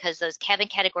 2019, because those cabin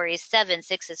categories 7,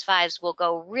 6s, 5s will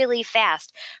go really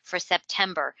fast for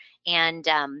September and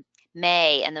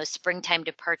May, and those springtime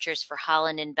departures for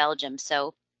Holland and Belgium.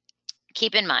 So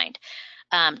keep in mind.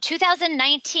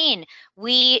 2019,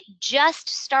 we just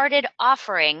started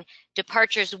offering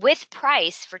departures with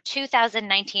price for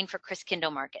 2019 for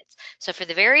Christkindl markets. So for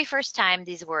the very first time,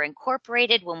 these were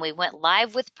incorporated when we went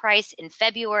live with price in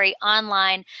February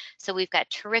online. So we've got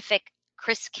terrific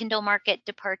Christkindl market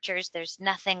departures. There's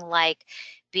nothing like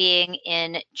being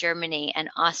in Germany and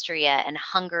Austria and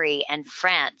Hungary and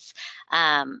France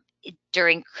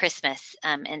during Christmas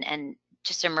and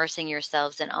just immersing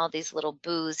yourselves in all these little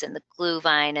booths and the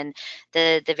glühwein and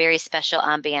the very special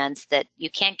ambiance that you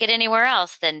can't get anywhere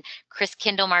else than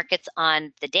Christkindl markets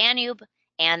on the Danube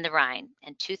and the Rhine.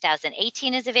 And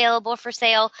 2018 is available for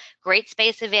sale. Great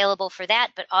space available for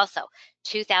that, but also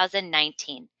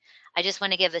 2019. I just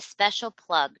want to give a special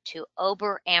plug to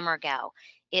Oberammergau.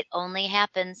 It only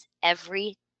happens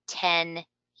every 10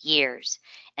 years.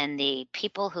 And the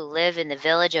people who live in the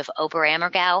village of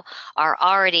Oberammergau are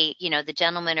already, you know, the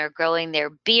gentlemen are growing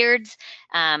their beards,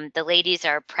 the ladies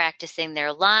are practicing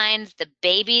their lines, the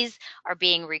babies are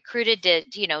being recruited to,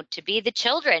 you know, to be the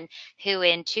children who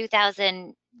in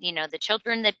you know, the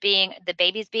children the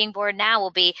babies being born now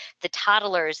will be the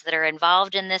toddlers that are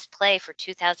involved in this play for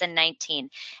 2019.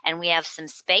 And we have some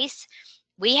space.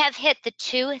 We have hit the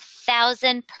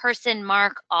 2,000 person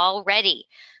mark already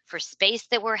for space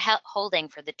that we're holding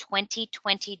for the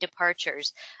 2020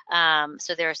 departures.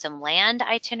 So there are some land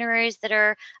itineraries that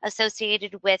are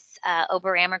associated with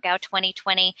Oberammergau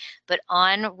 2020, but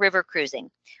on river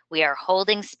cruising, we are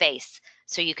holding space.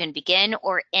 So you can begin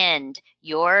or end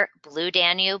your Blue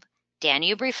Danube,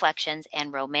 Danube Reflections,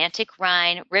 and Romantic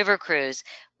Rhine river cruise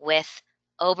with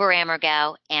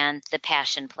Oberammergau and the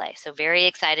Passion Play. So very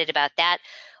excited about that.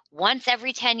 Once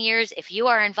every 10 years, if you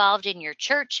are involved in your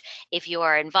church, if you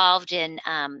are involved in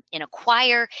a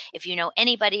choir, if you know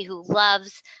anybody who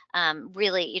loves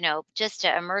really, you know, just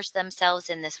to immerse themselves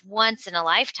in this once in a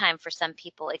lifetime for some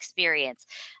people experience,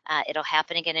 it'll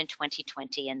happen again in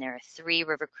 2020. And there are 3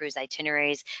 river cruise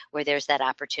itineraries where there's that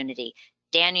opportunity: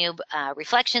 Danube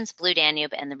Reflections, Blue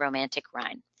Danube, and the Romantic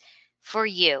Rhine. For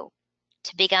you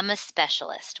to become a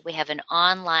specialist, we have an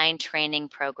online training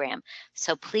program.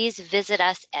 So please visit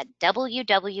us at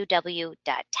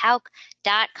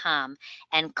www.tauck.com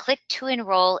and click to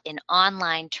enroll in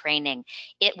online training.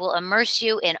 It will immerse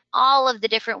you in all of the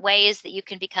different ways that you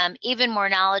can become even more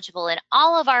knowledgeable in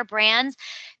all of our brands,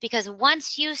 because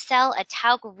once you sell a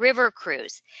Tauck river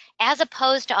cruise, as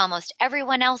opposed to almost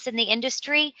everyone else in the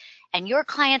industry, and your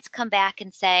clients come back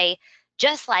and say,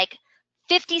 just like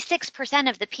 56%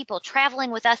 of the people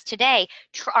traveling with us today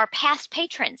are past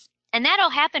patrons. And that'll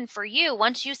happen for you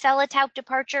once you sell a Tauck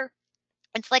departure.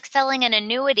 It's like selling an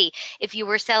annuity if you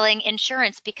were selling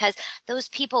insurance, because those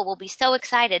people will be so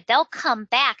excited. They'll come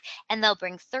back and they'll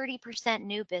bring 30%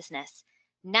 new business.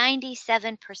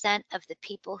 97% of the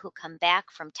people who come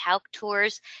back from Tauck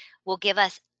tours will give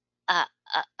us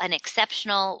an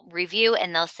exceptional review,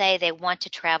 and they'll say they want to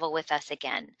travel with us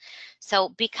again. So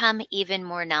become even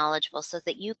more knowledgeable so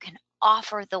that you can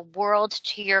offer the world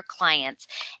to your clients.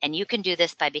 And you can do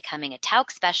this by becoming a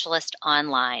Tauck specialist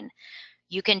online.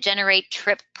 You can generate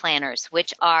trip planners,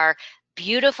 which are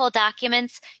beautiful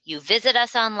documents. You visit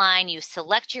us online, you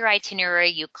select your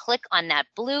itinerary, you click on that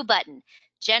blue button,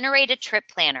 generate a trip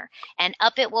planner, and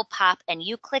up it will pop, and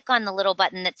you click on the little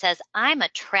button that says, I'm a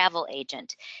travel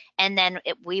agent. And then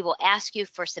we will ask you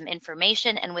for some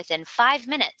information, and within 5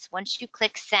 minutes, once you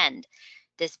click send,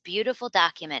 this beautiful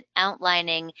document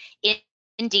outlining in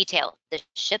detail the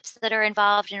ships that are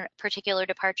involved in particular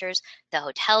departures, the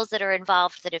hotels that are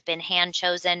involved that have been hand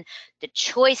chosen, the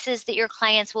choices that your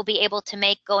clients will be able to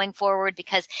make going forward,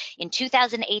 because in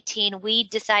 2018 we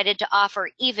decided to offer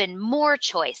even more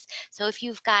choice. So if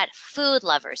you've got food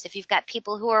lovers, if you've got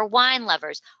people who are wine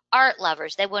lovers, art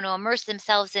lovers, they want to immerse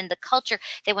themselves in the culture,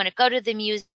 they want to go to the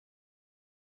museum,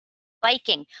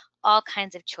 biking, all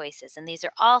kinds of choices. And these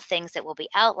are all things that will be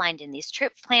outlined in these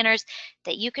trip planners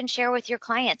that you can share with your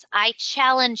clients. I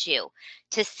challenge you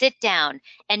to sit down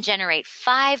and generate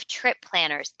 5 trip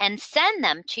planners and send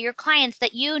them to your clients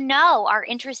that you know are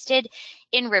interested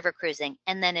in river cruising,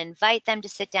 and then invite them to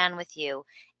sit down with you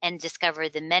and discover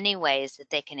the many ways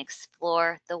that they can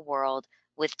explore the world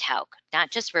with Tauck. Not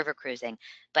just river cruising,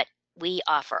 but we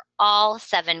offer all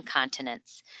 7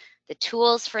 continents. The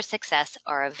tools for success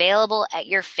are available at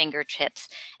your fingertips,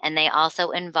 and they also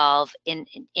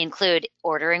include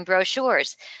ordering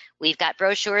brochures. We've got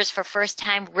brochures for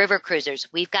first-time river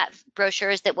cruisers. We've got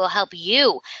brochures that will help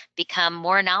you become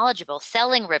more knowledgeable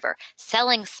selling river,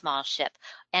 selling small ship,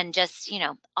 and just, you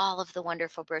know, all of the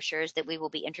wonderful brochures that we will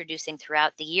be introducing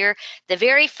throughout the year. The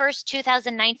very first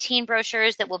 2019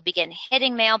 brochures that will begin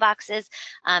hitting mailboxes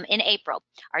in April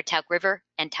are Tauck River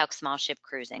and Tauck Small Ship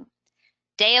Cruising.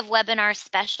 Day of webinar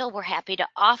special, we're happy to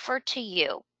offer to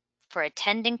you for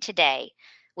attending today,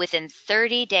 within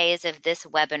 30 days of this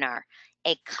webinar,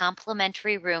 a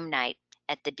complimentary room night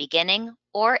at the beginning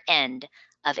or end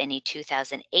of any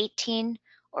 2018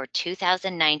 or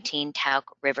 2019 Tauck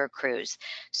River Cruise.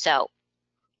 So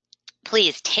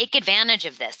please take advantage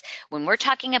of this. When we're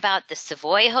talking about the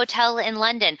Savoy Hotel in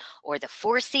London or the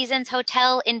Four Seasons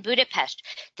Hotel in Budapest,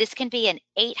 this can be an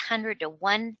 $800 to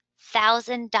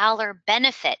 $1,000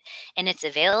 benefit, and it's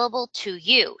available to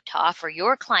you to offer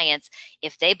your clients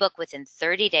if they book within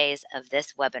 30 days of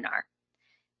this webinar.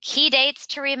 Key dates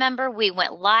to remember: we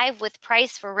went live with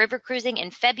price for river cruising in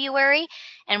February,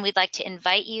 and we'd like to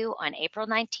invite you on April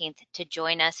 19th to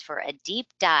join us for a deep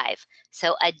dive.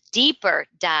 So a deeper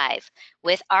dive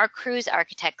with our cruise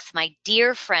architects, my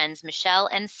dear friends, Michelle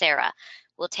and Sarah.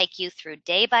 We'll take you through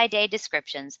day-by-day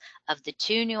descriptions of the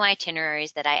 2 new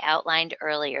itineraries that I outlined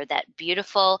earlier, that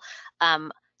beautiful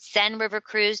Seine River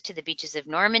cruise to the beaches of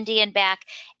Normandy and back,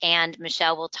 and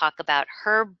Michelle will talk about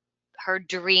her her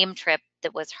dream trip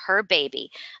that was her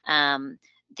baby,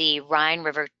 the Rhine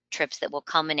River trips that will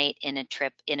culminate in a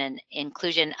trip in an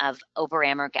inclusion of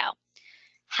Oberammergau.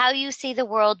 How you see the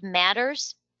world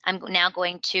matters. I'm now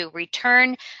going to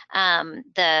return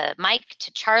the mic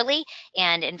to Charlie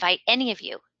and invite any of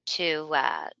you to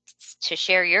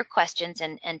share your questions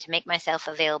and to make myself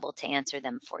available to answer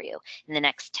them for you in the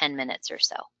next 10 minutes or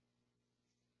so.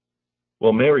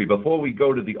 Well, Mary, before we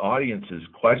go to the audience's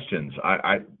questions,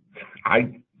 I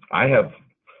have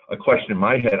a question in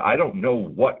my head. I don't know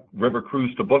what river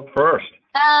cruise to book first.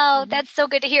 Oh, that's so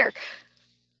good to hear.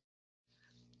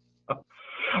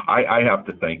 I have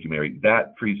to thank you, Mary.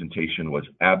 That presentation was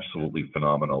absolutely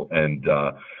phenomenal. And,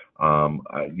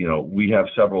 you know, we have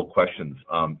several questions.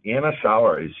 Anna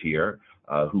Sauer is here,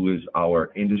 who is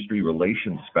our industry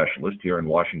relations specialist here in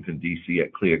Washington, D.C.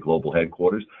 at CLIA Global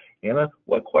Headquarters. Anna,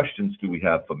 what questions do we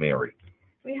have for Mary?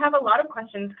 We have a lot of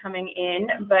questions coming in,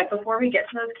 but before we get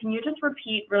to those, can you just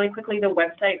repeat really quickly the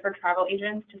website for travel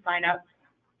agents to sign up?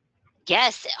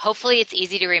 Yes, hopefully it's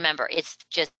easy to remember. It's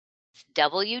just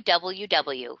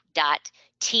www.tauck.com.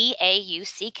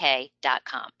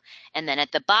 And then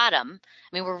at the bottom,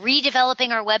 I mean, we're redeveloping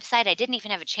our website. I didn't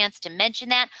even have a chance to mention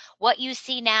that. What you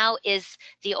see now is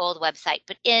the old website,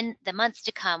 but in the months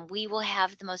to come, we will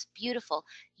have the most beautiful,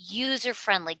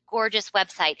 user-friendly, gorgeous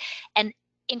website, and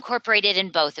incorporated in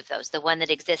both of those, the one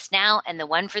that exists now and the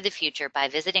one for the future, by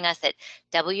visiting us at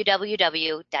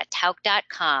www.tauck.com.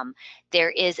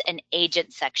 There is an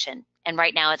agent section, and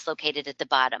right now it's located at the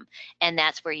bottom, and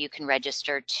that's where you can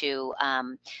register to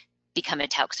become a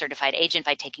Tauck certified agent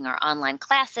by taking our online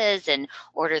classes and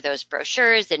order those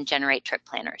brochures and generate trip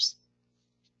planners.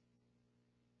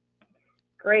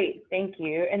 Great, thank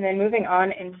you. And then moving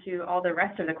on into all the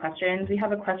rest of the questions, we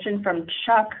have a question from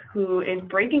Chuck, who is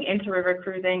breaking into river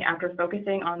cruising after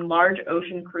focusing on large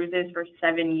ocean cruises for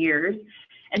 7 years.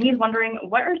 And he's wondering,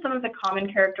 what are some of the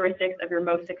common characteristics of your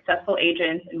most successful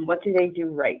agents, and what do they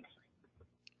do right?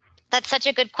 That's such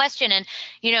a good question. And,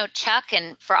 you know, Chuck,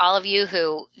 and for all of you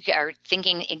who are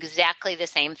thinking exactly the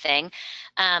same thing,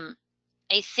 I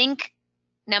think,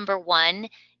 number one,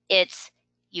 it's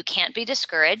you can't be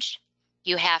discouraged.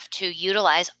 You have to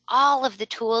utilize all of the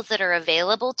tools that are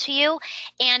available to you,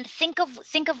 and think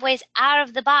of ways out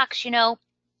of the box. You know,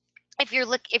 if you're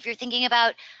thinking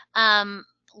about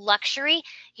luxury,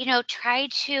 you know, try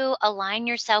to align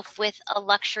yourself with a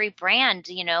luxury brand,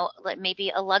 you know, like maybe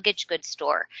a luggage goods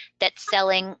store that's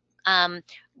selling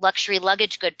luxury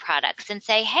luggage good products, and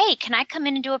say, hey, can I come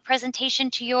in and do a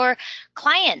presentation to your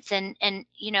clients, and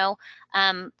you know,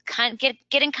 get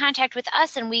in contact with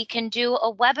us, and we can do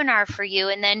a webinar for you,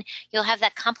 and then you'll have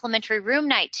that complimentary room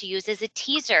night to use as a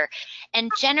teaser,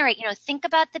 and generate, you know, think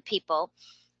about the people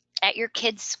at your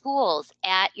kids' schools,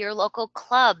 at your local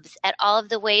clubs, at all of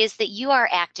the ways that you are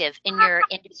active in your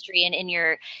industry and in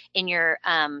your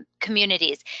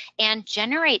communities, and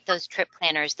generate those trip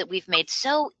planners that we've made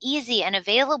so easy and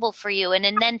available for you, and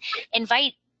then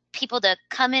invite people to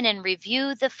come in and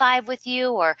review the 5 with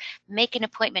you, or make an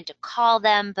appointment to call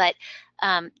them. But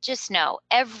just know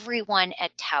everyone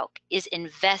at Tauck is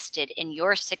invested in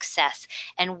your success,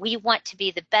 and we want to be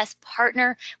the best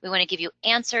partner. We want to give you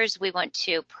answers. We want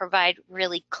to provide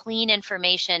really clean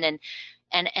information, and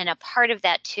a part of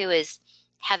that too is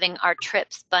having our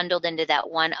trips bundled into that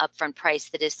one upfront price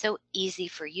that is so easy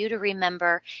for you to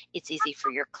remember. It's easy for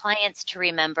your clients to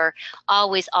remember.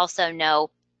 Always also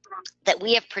know that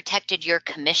we have protected your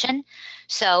commission.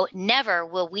 So never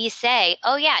will we say,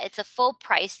 oh yeah, it's a full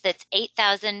price, that's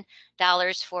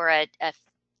 $8,000 for a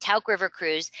Tauck River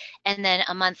cruise, and then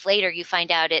a month later you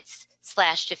find out it's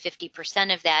slashed to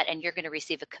 50% of that, and you're going to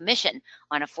receive a commission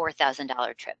on a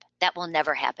 $4,000 trip. That will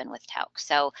never happen with Tauck.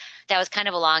 So that was kind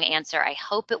of a long answer. I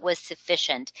hope it was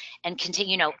sufficient, and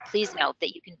continue, you know, please note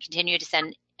that you can continue to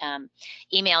send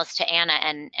emails to Anna,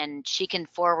 and she can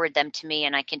forward them to me,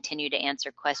 and I continue to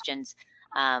answer questions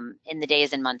in the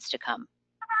days and months to come.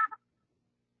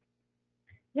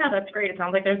 Yeah, that's great. It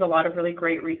sounds like there's a lot of really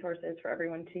great resources for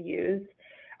everyone to use.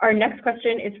 Our next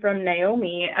question is from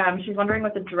Naomi. She's wondering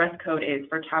what the dress code is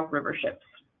for Tauck River ships.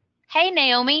 Hey,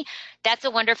 Naomi, that's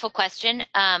a wonderful question.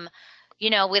 You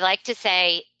know, we like to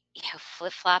say, you know,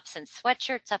 flip-flops and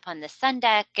sweatshirts up on the sun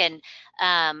deck, and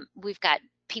we've got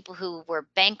people who were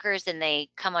bankers, and they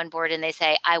come on board and they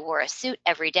say, I wore a suit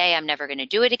every day, I'm never going to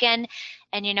do it again.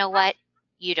 And you know what?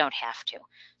 You don't have to.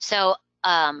 So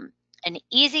an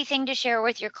easy thing to share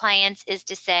with your clients is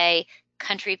to say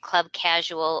country club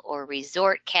casual or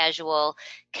resort casual.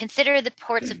 Consider the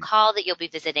ports of call that you'll be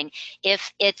visiting.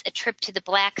 If it's a trip to the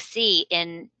Black Sea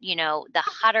in, you know, the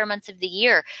hotter months of the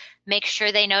year, make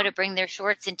sure they know to bring their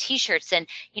shorts and t-shirts. And,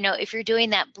 you know, if you're doing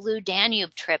that Blue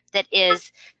Danube trip that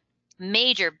is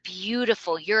major,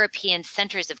 beautiful European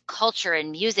centers of culture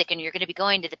and music, and you're going to be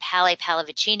going to the Palais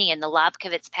Pallavicini and the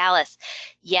Lobkowitz Palace,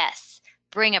 yes,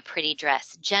 bring a pretty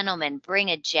dress. Gentlemen, bring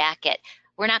a jacket.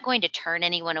 We're not going to turn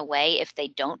anyone away if they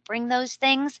don't bring those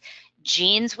things.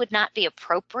 Jeans would not be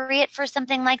appropriate for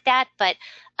something like that, but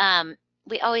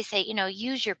we always say, you know,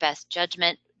 use your best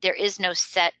judgment. There is no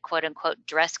set, quote unquote,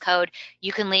 dress code.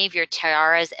 You can leave your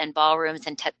tiaras and ballrooms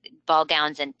and ball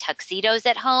gowns and tuxedos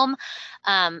at home.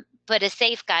 But a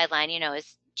safe guideline, you know,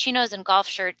 is chinos and golf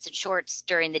shirts and shorts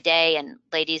during the day, and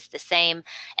ladies the same.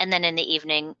 And then in the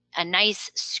evening, a nice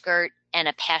skirt and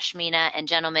a pashmina, and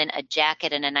gentlemen, a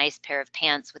jacket and a nice pair of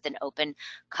pants with an open,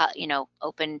 you know,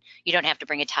 open. You don't have to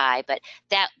bring a tie, but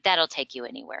that'll take you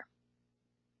anywhere.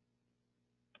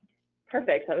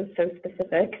 Perfect. That was so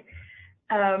specific.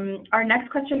 Our next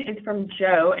question is from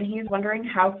Joe, and he's wondering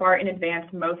how far in advance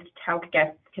most Tauck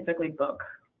guests typically book.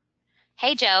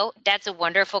 Hey, Joe, that's a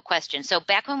wonderful question. So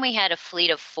back when we had a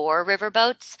fleet of 4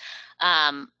 riverboats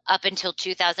up until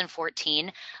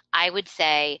 2014, I would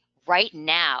say right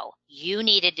now you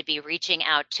needed to be reaching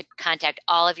out to contact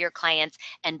all of your clients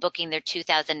and booking their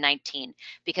 2019,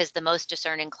 because the most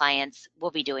discerning clients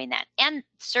will be doing that. And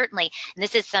certainly, and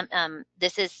this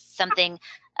is something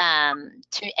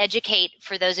to educate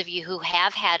for those of you who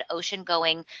have had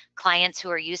ocean-going clients who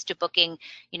are used to booking,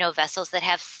 you know, vessels that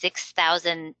have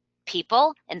 6,000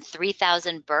 people and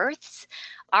 3,000 berths.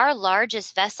 Our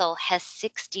largest vessel has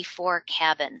 64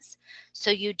 cabins. So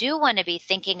you do want to be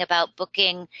thinking about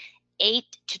booking 8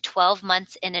 to 12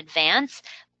 months in advance.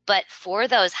 But for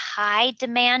those high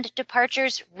demand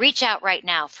departures, reach out right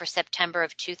now for September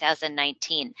of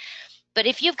 2019. But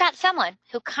if you've got someone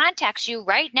who contacts you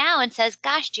right now and says,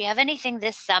 gosh, do you have anything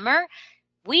this summer?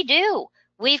 We do.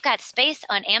 We've got space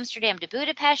on Amsterdam to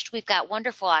Budapest. We've got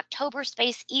wonderful October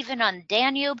space, even on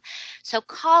Danube. So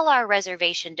call our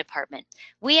reservation department.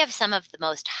 We have some of the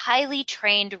most highly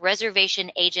trained reservation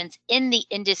agents in the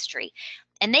industry,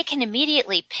 and they can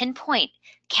immediately pinpoint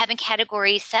cabin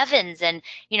category 7s. And,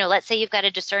 you know, let's say you've got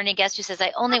a discerning guest who says,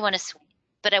 I only want a suite,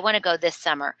 but I want to go this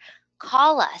summer.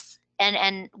 Call us,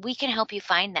 and we can help you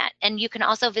find that. And you can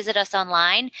also visit us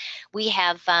online. We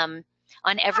have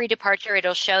on every departure,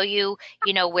 it'll show you,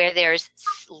 you know, where there's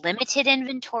limited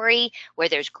inventory, where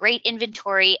there's great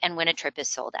inventory, and when a trip is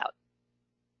sold out.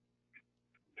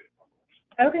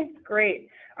 Okay, great.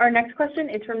 Our next question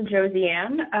is from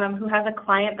Josiane, who has a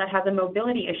client that has a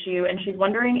mobility issue, and she's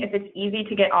wondering if it's easy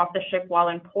to get off the ship while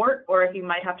in port, or if you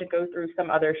might have to go through some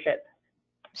other ship.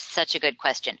 Such a good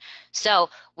question. So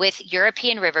with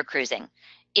European river cruising,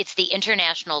 it's the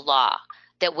international law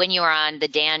that when you are on the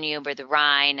Danube or the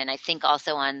Rhine, and I think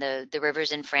also on the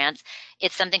rivers in France,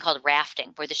 it's something called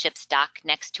rafting, where the ships dock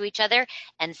next to each other.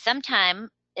 And sometime,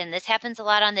 and this happens a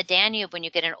lot on the Danube when you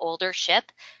get an older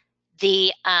ship,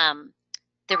 the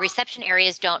reception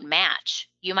areas don't match.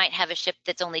 You might have a ship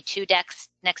that's only 2 decks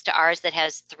next to ours that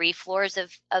has 3 floors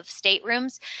of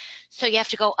staterooms. So you have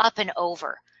to go up and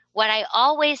over. What I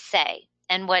always say,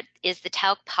 and what is the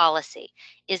Tauck policy,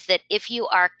 is that if you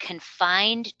are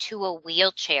confined to a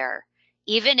wheelchair,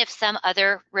 even if some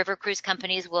other river cruise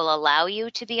companies will allow you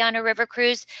to be on a river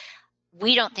cruise,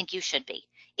 we don't think you should be.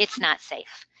 It's not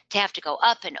safe to have to go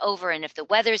up and over, and if the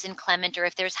weather's inclement or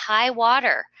if there's high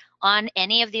water on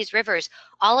any of these rivers,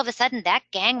 all of a sudden that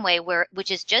gangway,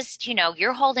 which is just, you know,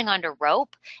 you're holding onto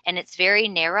rope and it's very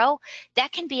narrow,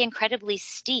 that can be incredibly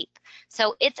steep.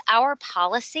 So it's our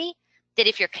policy that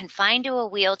if you're confined to a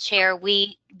wheelchair,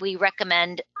 we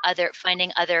recommend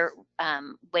finding other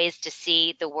ways to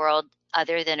see the world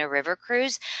other than a river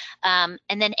cruise. And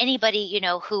then anybody, you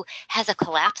know, who has a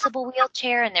collapsible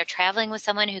wheelchair and they're traveling with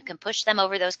someone who can push them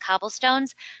over those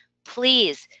cobblestones,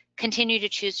 please continue to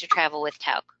choose to travel with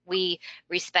Tauck. We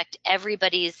respect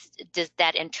everybody's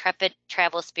that intrepid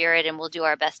travel spirit, and we'll do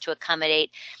our best to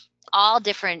accommodate all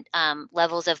different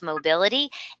levels of mobility.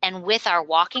 And with our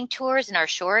walking tours and our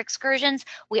shore excursions,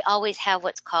 we always have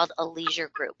what's called a leisure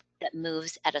group that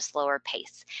moves at a slower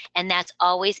pace. And that's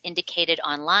always indicated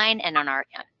online and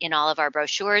in all of our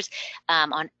brochures.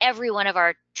 On every one of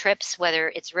our trips, whether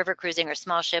it's river cruising or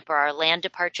small ship or our land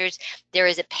departures, there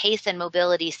is a pace and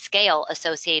mobility scale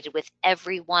associated with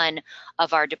every one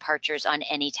of our departures on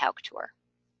any Tauck tour.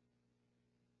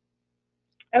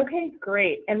 Okay,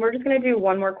 great. And we're just going to do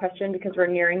one more question because we're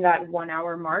nearing that 1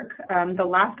 hour mark. The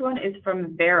last one is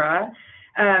from Vera.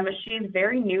 She's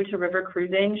very new to river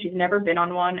cruising. She's never been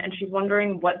on one, and she's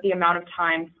wondering what the amount of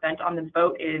time spent on the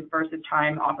boat is versus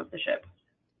time off of the ship.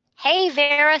 Hey,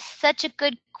 Vera, such a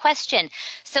good question.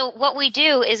 So what we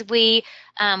do is we,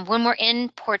 when we're in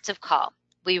ports of call,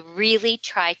 we really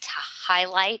try to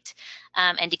highlight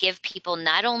and to give people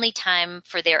not only time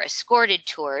for their escorted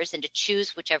tours and to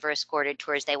choose whichever escorted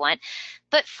tours they want,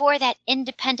 but for that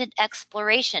independent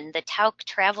exploration. The Tauck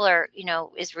traveler,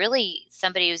 is really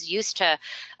somebody who's used to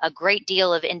a great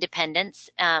deal of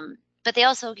independence. But they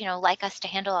also, like us to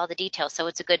handle all the details, so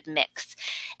it's a good mix.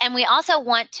 And we also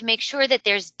want to make sure that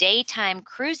there's daytime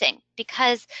cruising,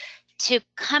 because to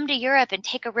come to Europe and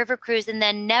take a river cruise and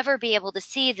then never be able to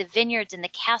see the vineyards and the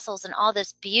castles and all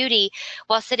this beauty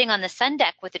while sitting on the sun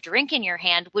deck with a drink in your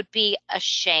hand would be a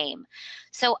shame.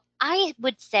 So I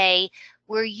would say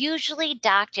we're usually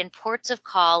docked in ports of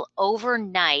call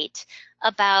overnight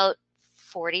about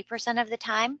 40% of the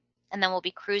time, and then we'll be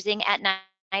cruising at night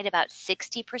about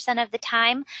 60% of the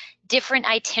time. Different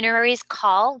itineraries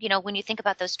call, when you think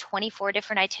about those 24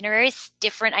 different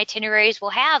itineraries will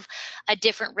have a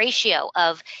different ratio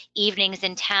of evenings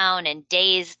in town and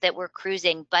days that we're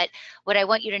cruising. But what I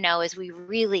want you to know is we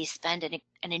really spend an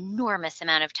enormous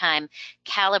amount of time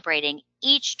calibrating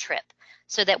each trip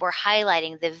so that we're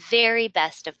highlighting the very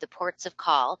best of the ports of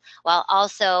call while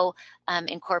also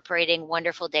incorporating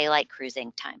wonderful daylight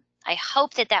cruising time. I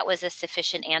hope that that was a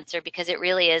sufficient answer, because it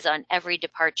really is on every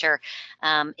departure.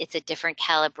 It's a different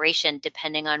calibration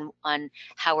depending on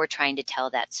how we're trying to tell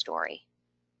that story.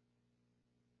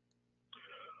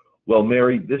 Well,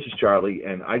 Mary, this is Charlie,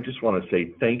 and I just want to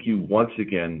say thank you once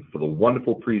again for the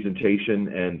wonderful presentation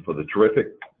and for the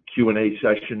terrific Q&A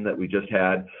session that we just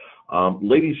had.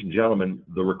 Ladies and gentlemen,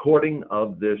 the recording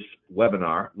of this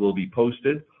webinar will be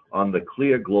posted on the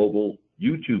CLIA Global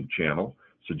YouTube channel.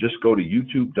 So just go to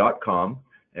youtube.com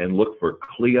and look for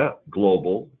CLIA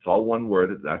Global. It's all one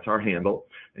word. That's our handle.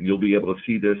 And you'll be able to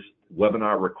see this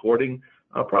webinar recording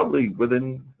probably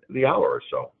within the hour or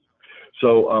so.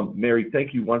 So, Mary,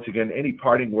 thank you once again. Any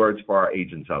parting words for our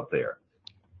agents out there?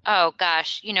 Oh,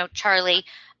 gosh. Charlie,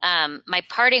 my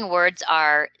parting words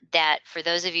are that for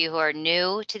those of you who are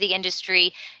new to the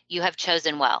industry, you have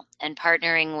chosen well, and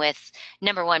partnering with,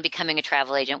 number one, becoming a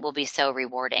travel agent will be so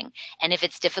rewarding. And if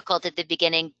it's difficult at the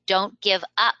beginning, don't give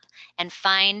up and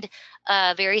find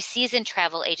a very seasoned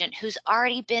travel agent who's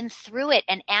already been through it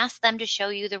and ask them to show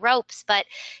you the ropes. But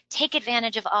take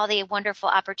advantage of all the wonderful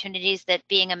opportunities that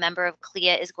being a member of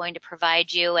CLIA is going to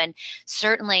provide you. And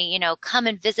certainly, come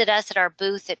and visit us at our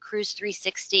booth at Cruise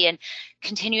 360 and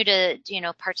continue to,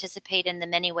 participate in the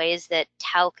many ways that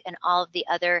Tauck and all of the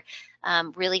other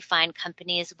really fine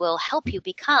companies will help you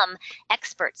become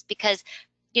experts, because,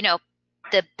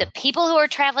 the people who are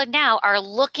traveling now are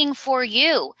looking for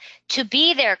you to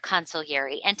be their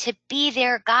consigliere and to be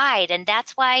their guide. And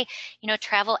that's why,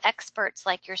 travel experts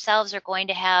like yourselves are going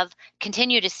to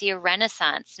continue to see a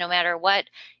renaissance. No matter what,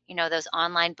 those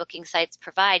online booking sites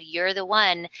provide, you're the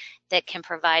one that can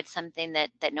provide something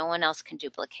that no one else can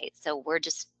duplicate. So we're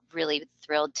just really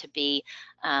thrilled to be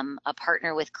a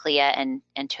partner with CLIA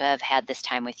and to have had this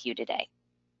time with you today.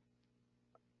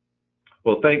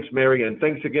 Well, thanks, Mary, and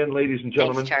thanks again, ladies and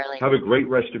gentlemen. Thanks, Charlie. Have a great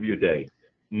rest of your day.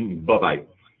 Bye-bye.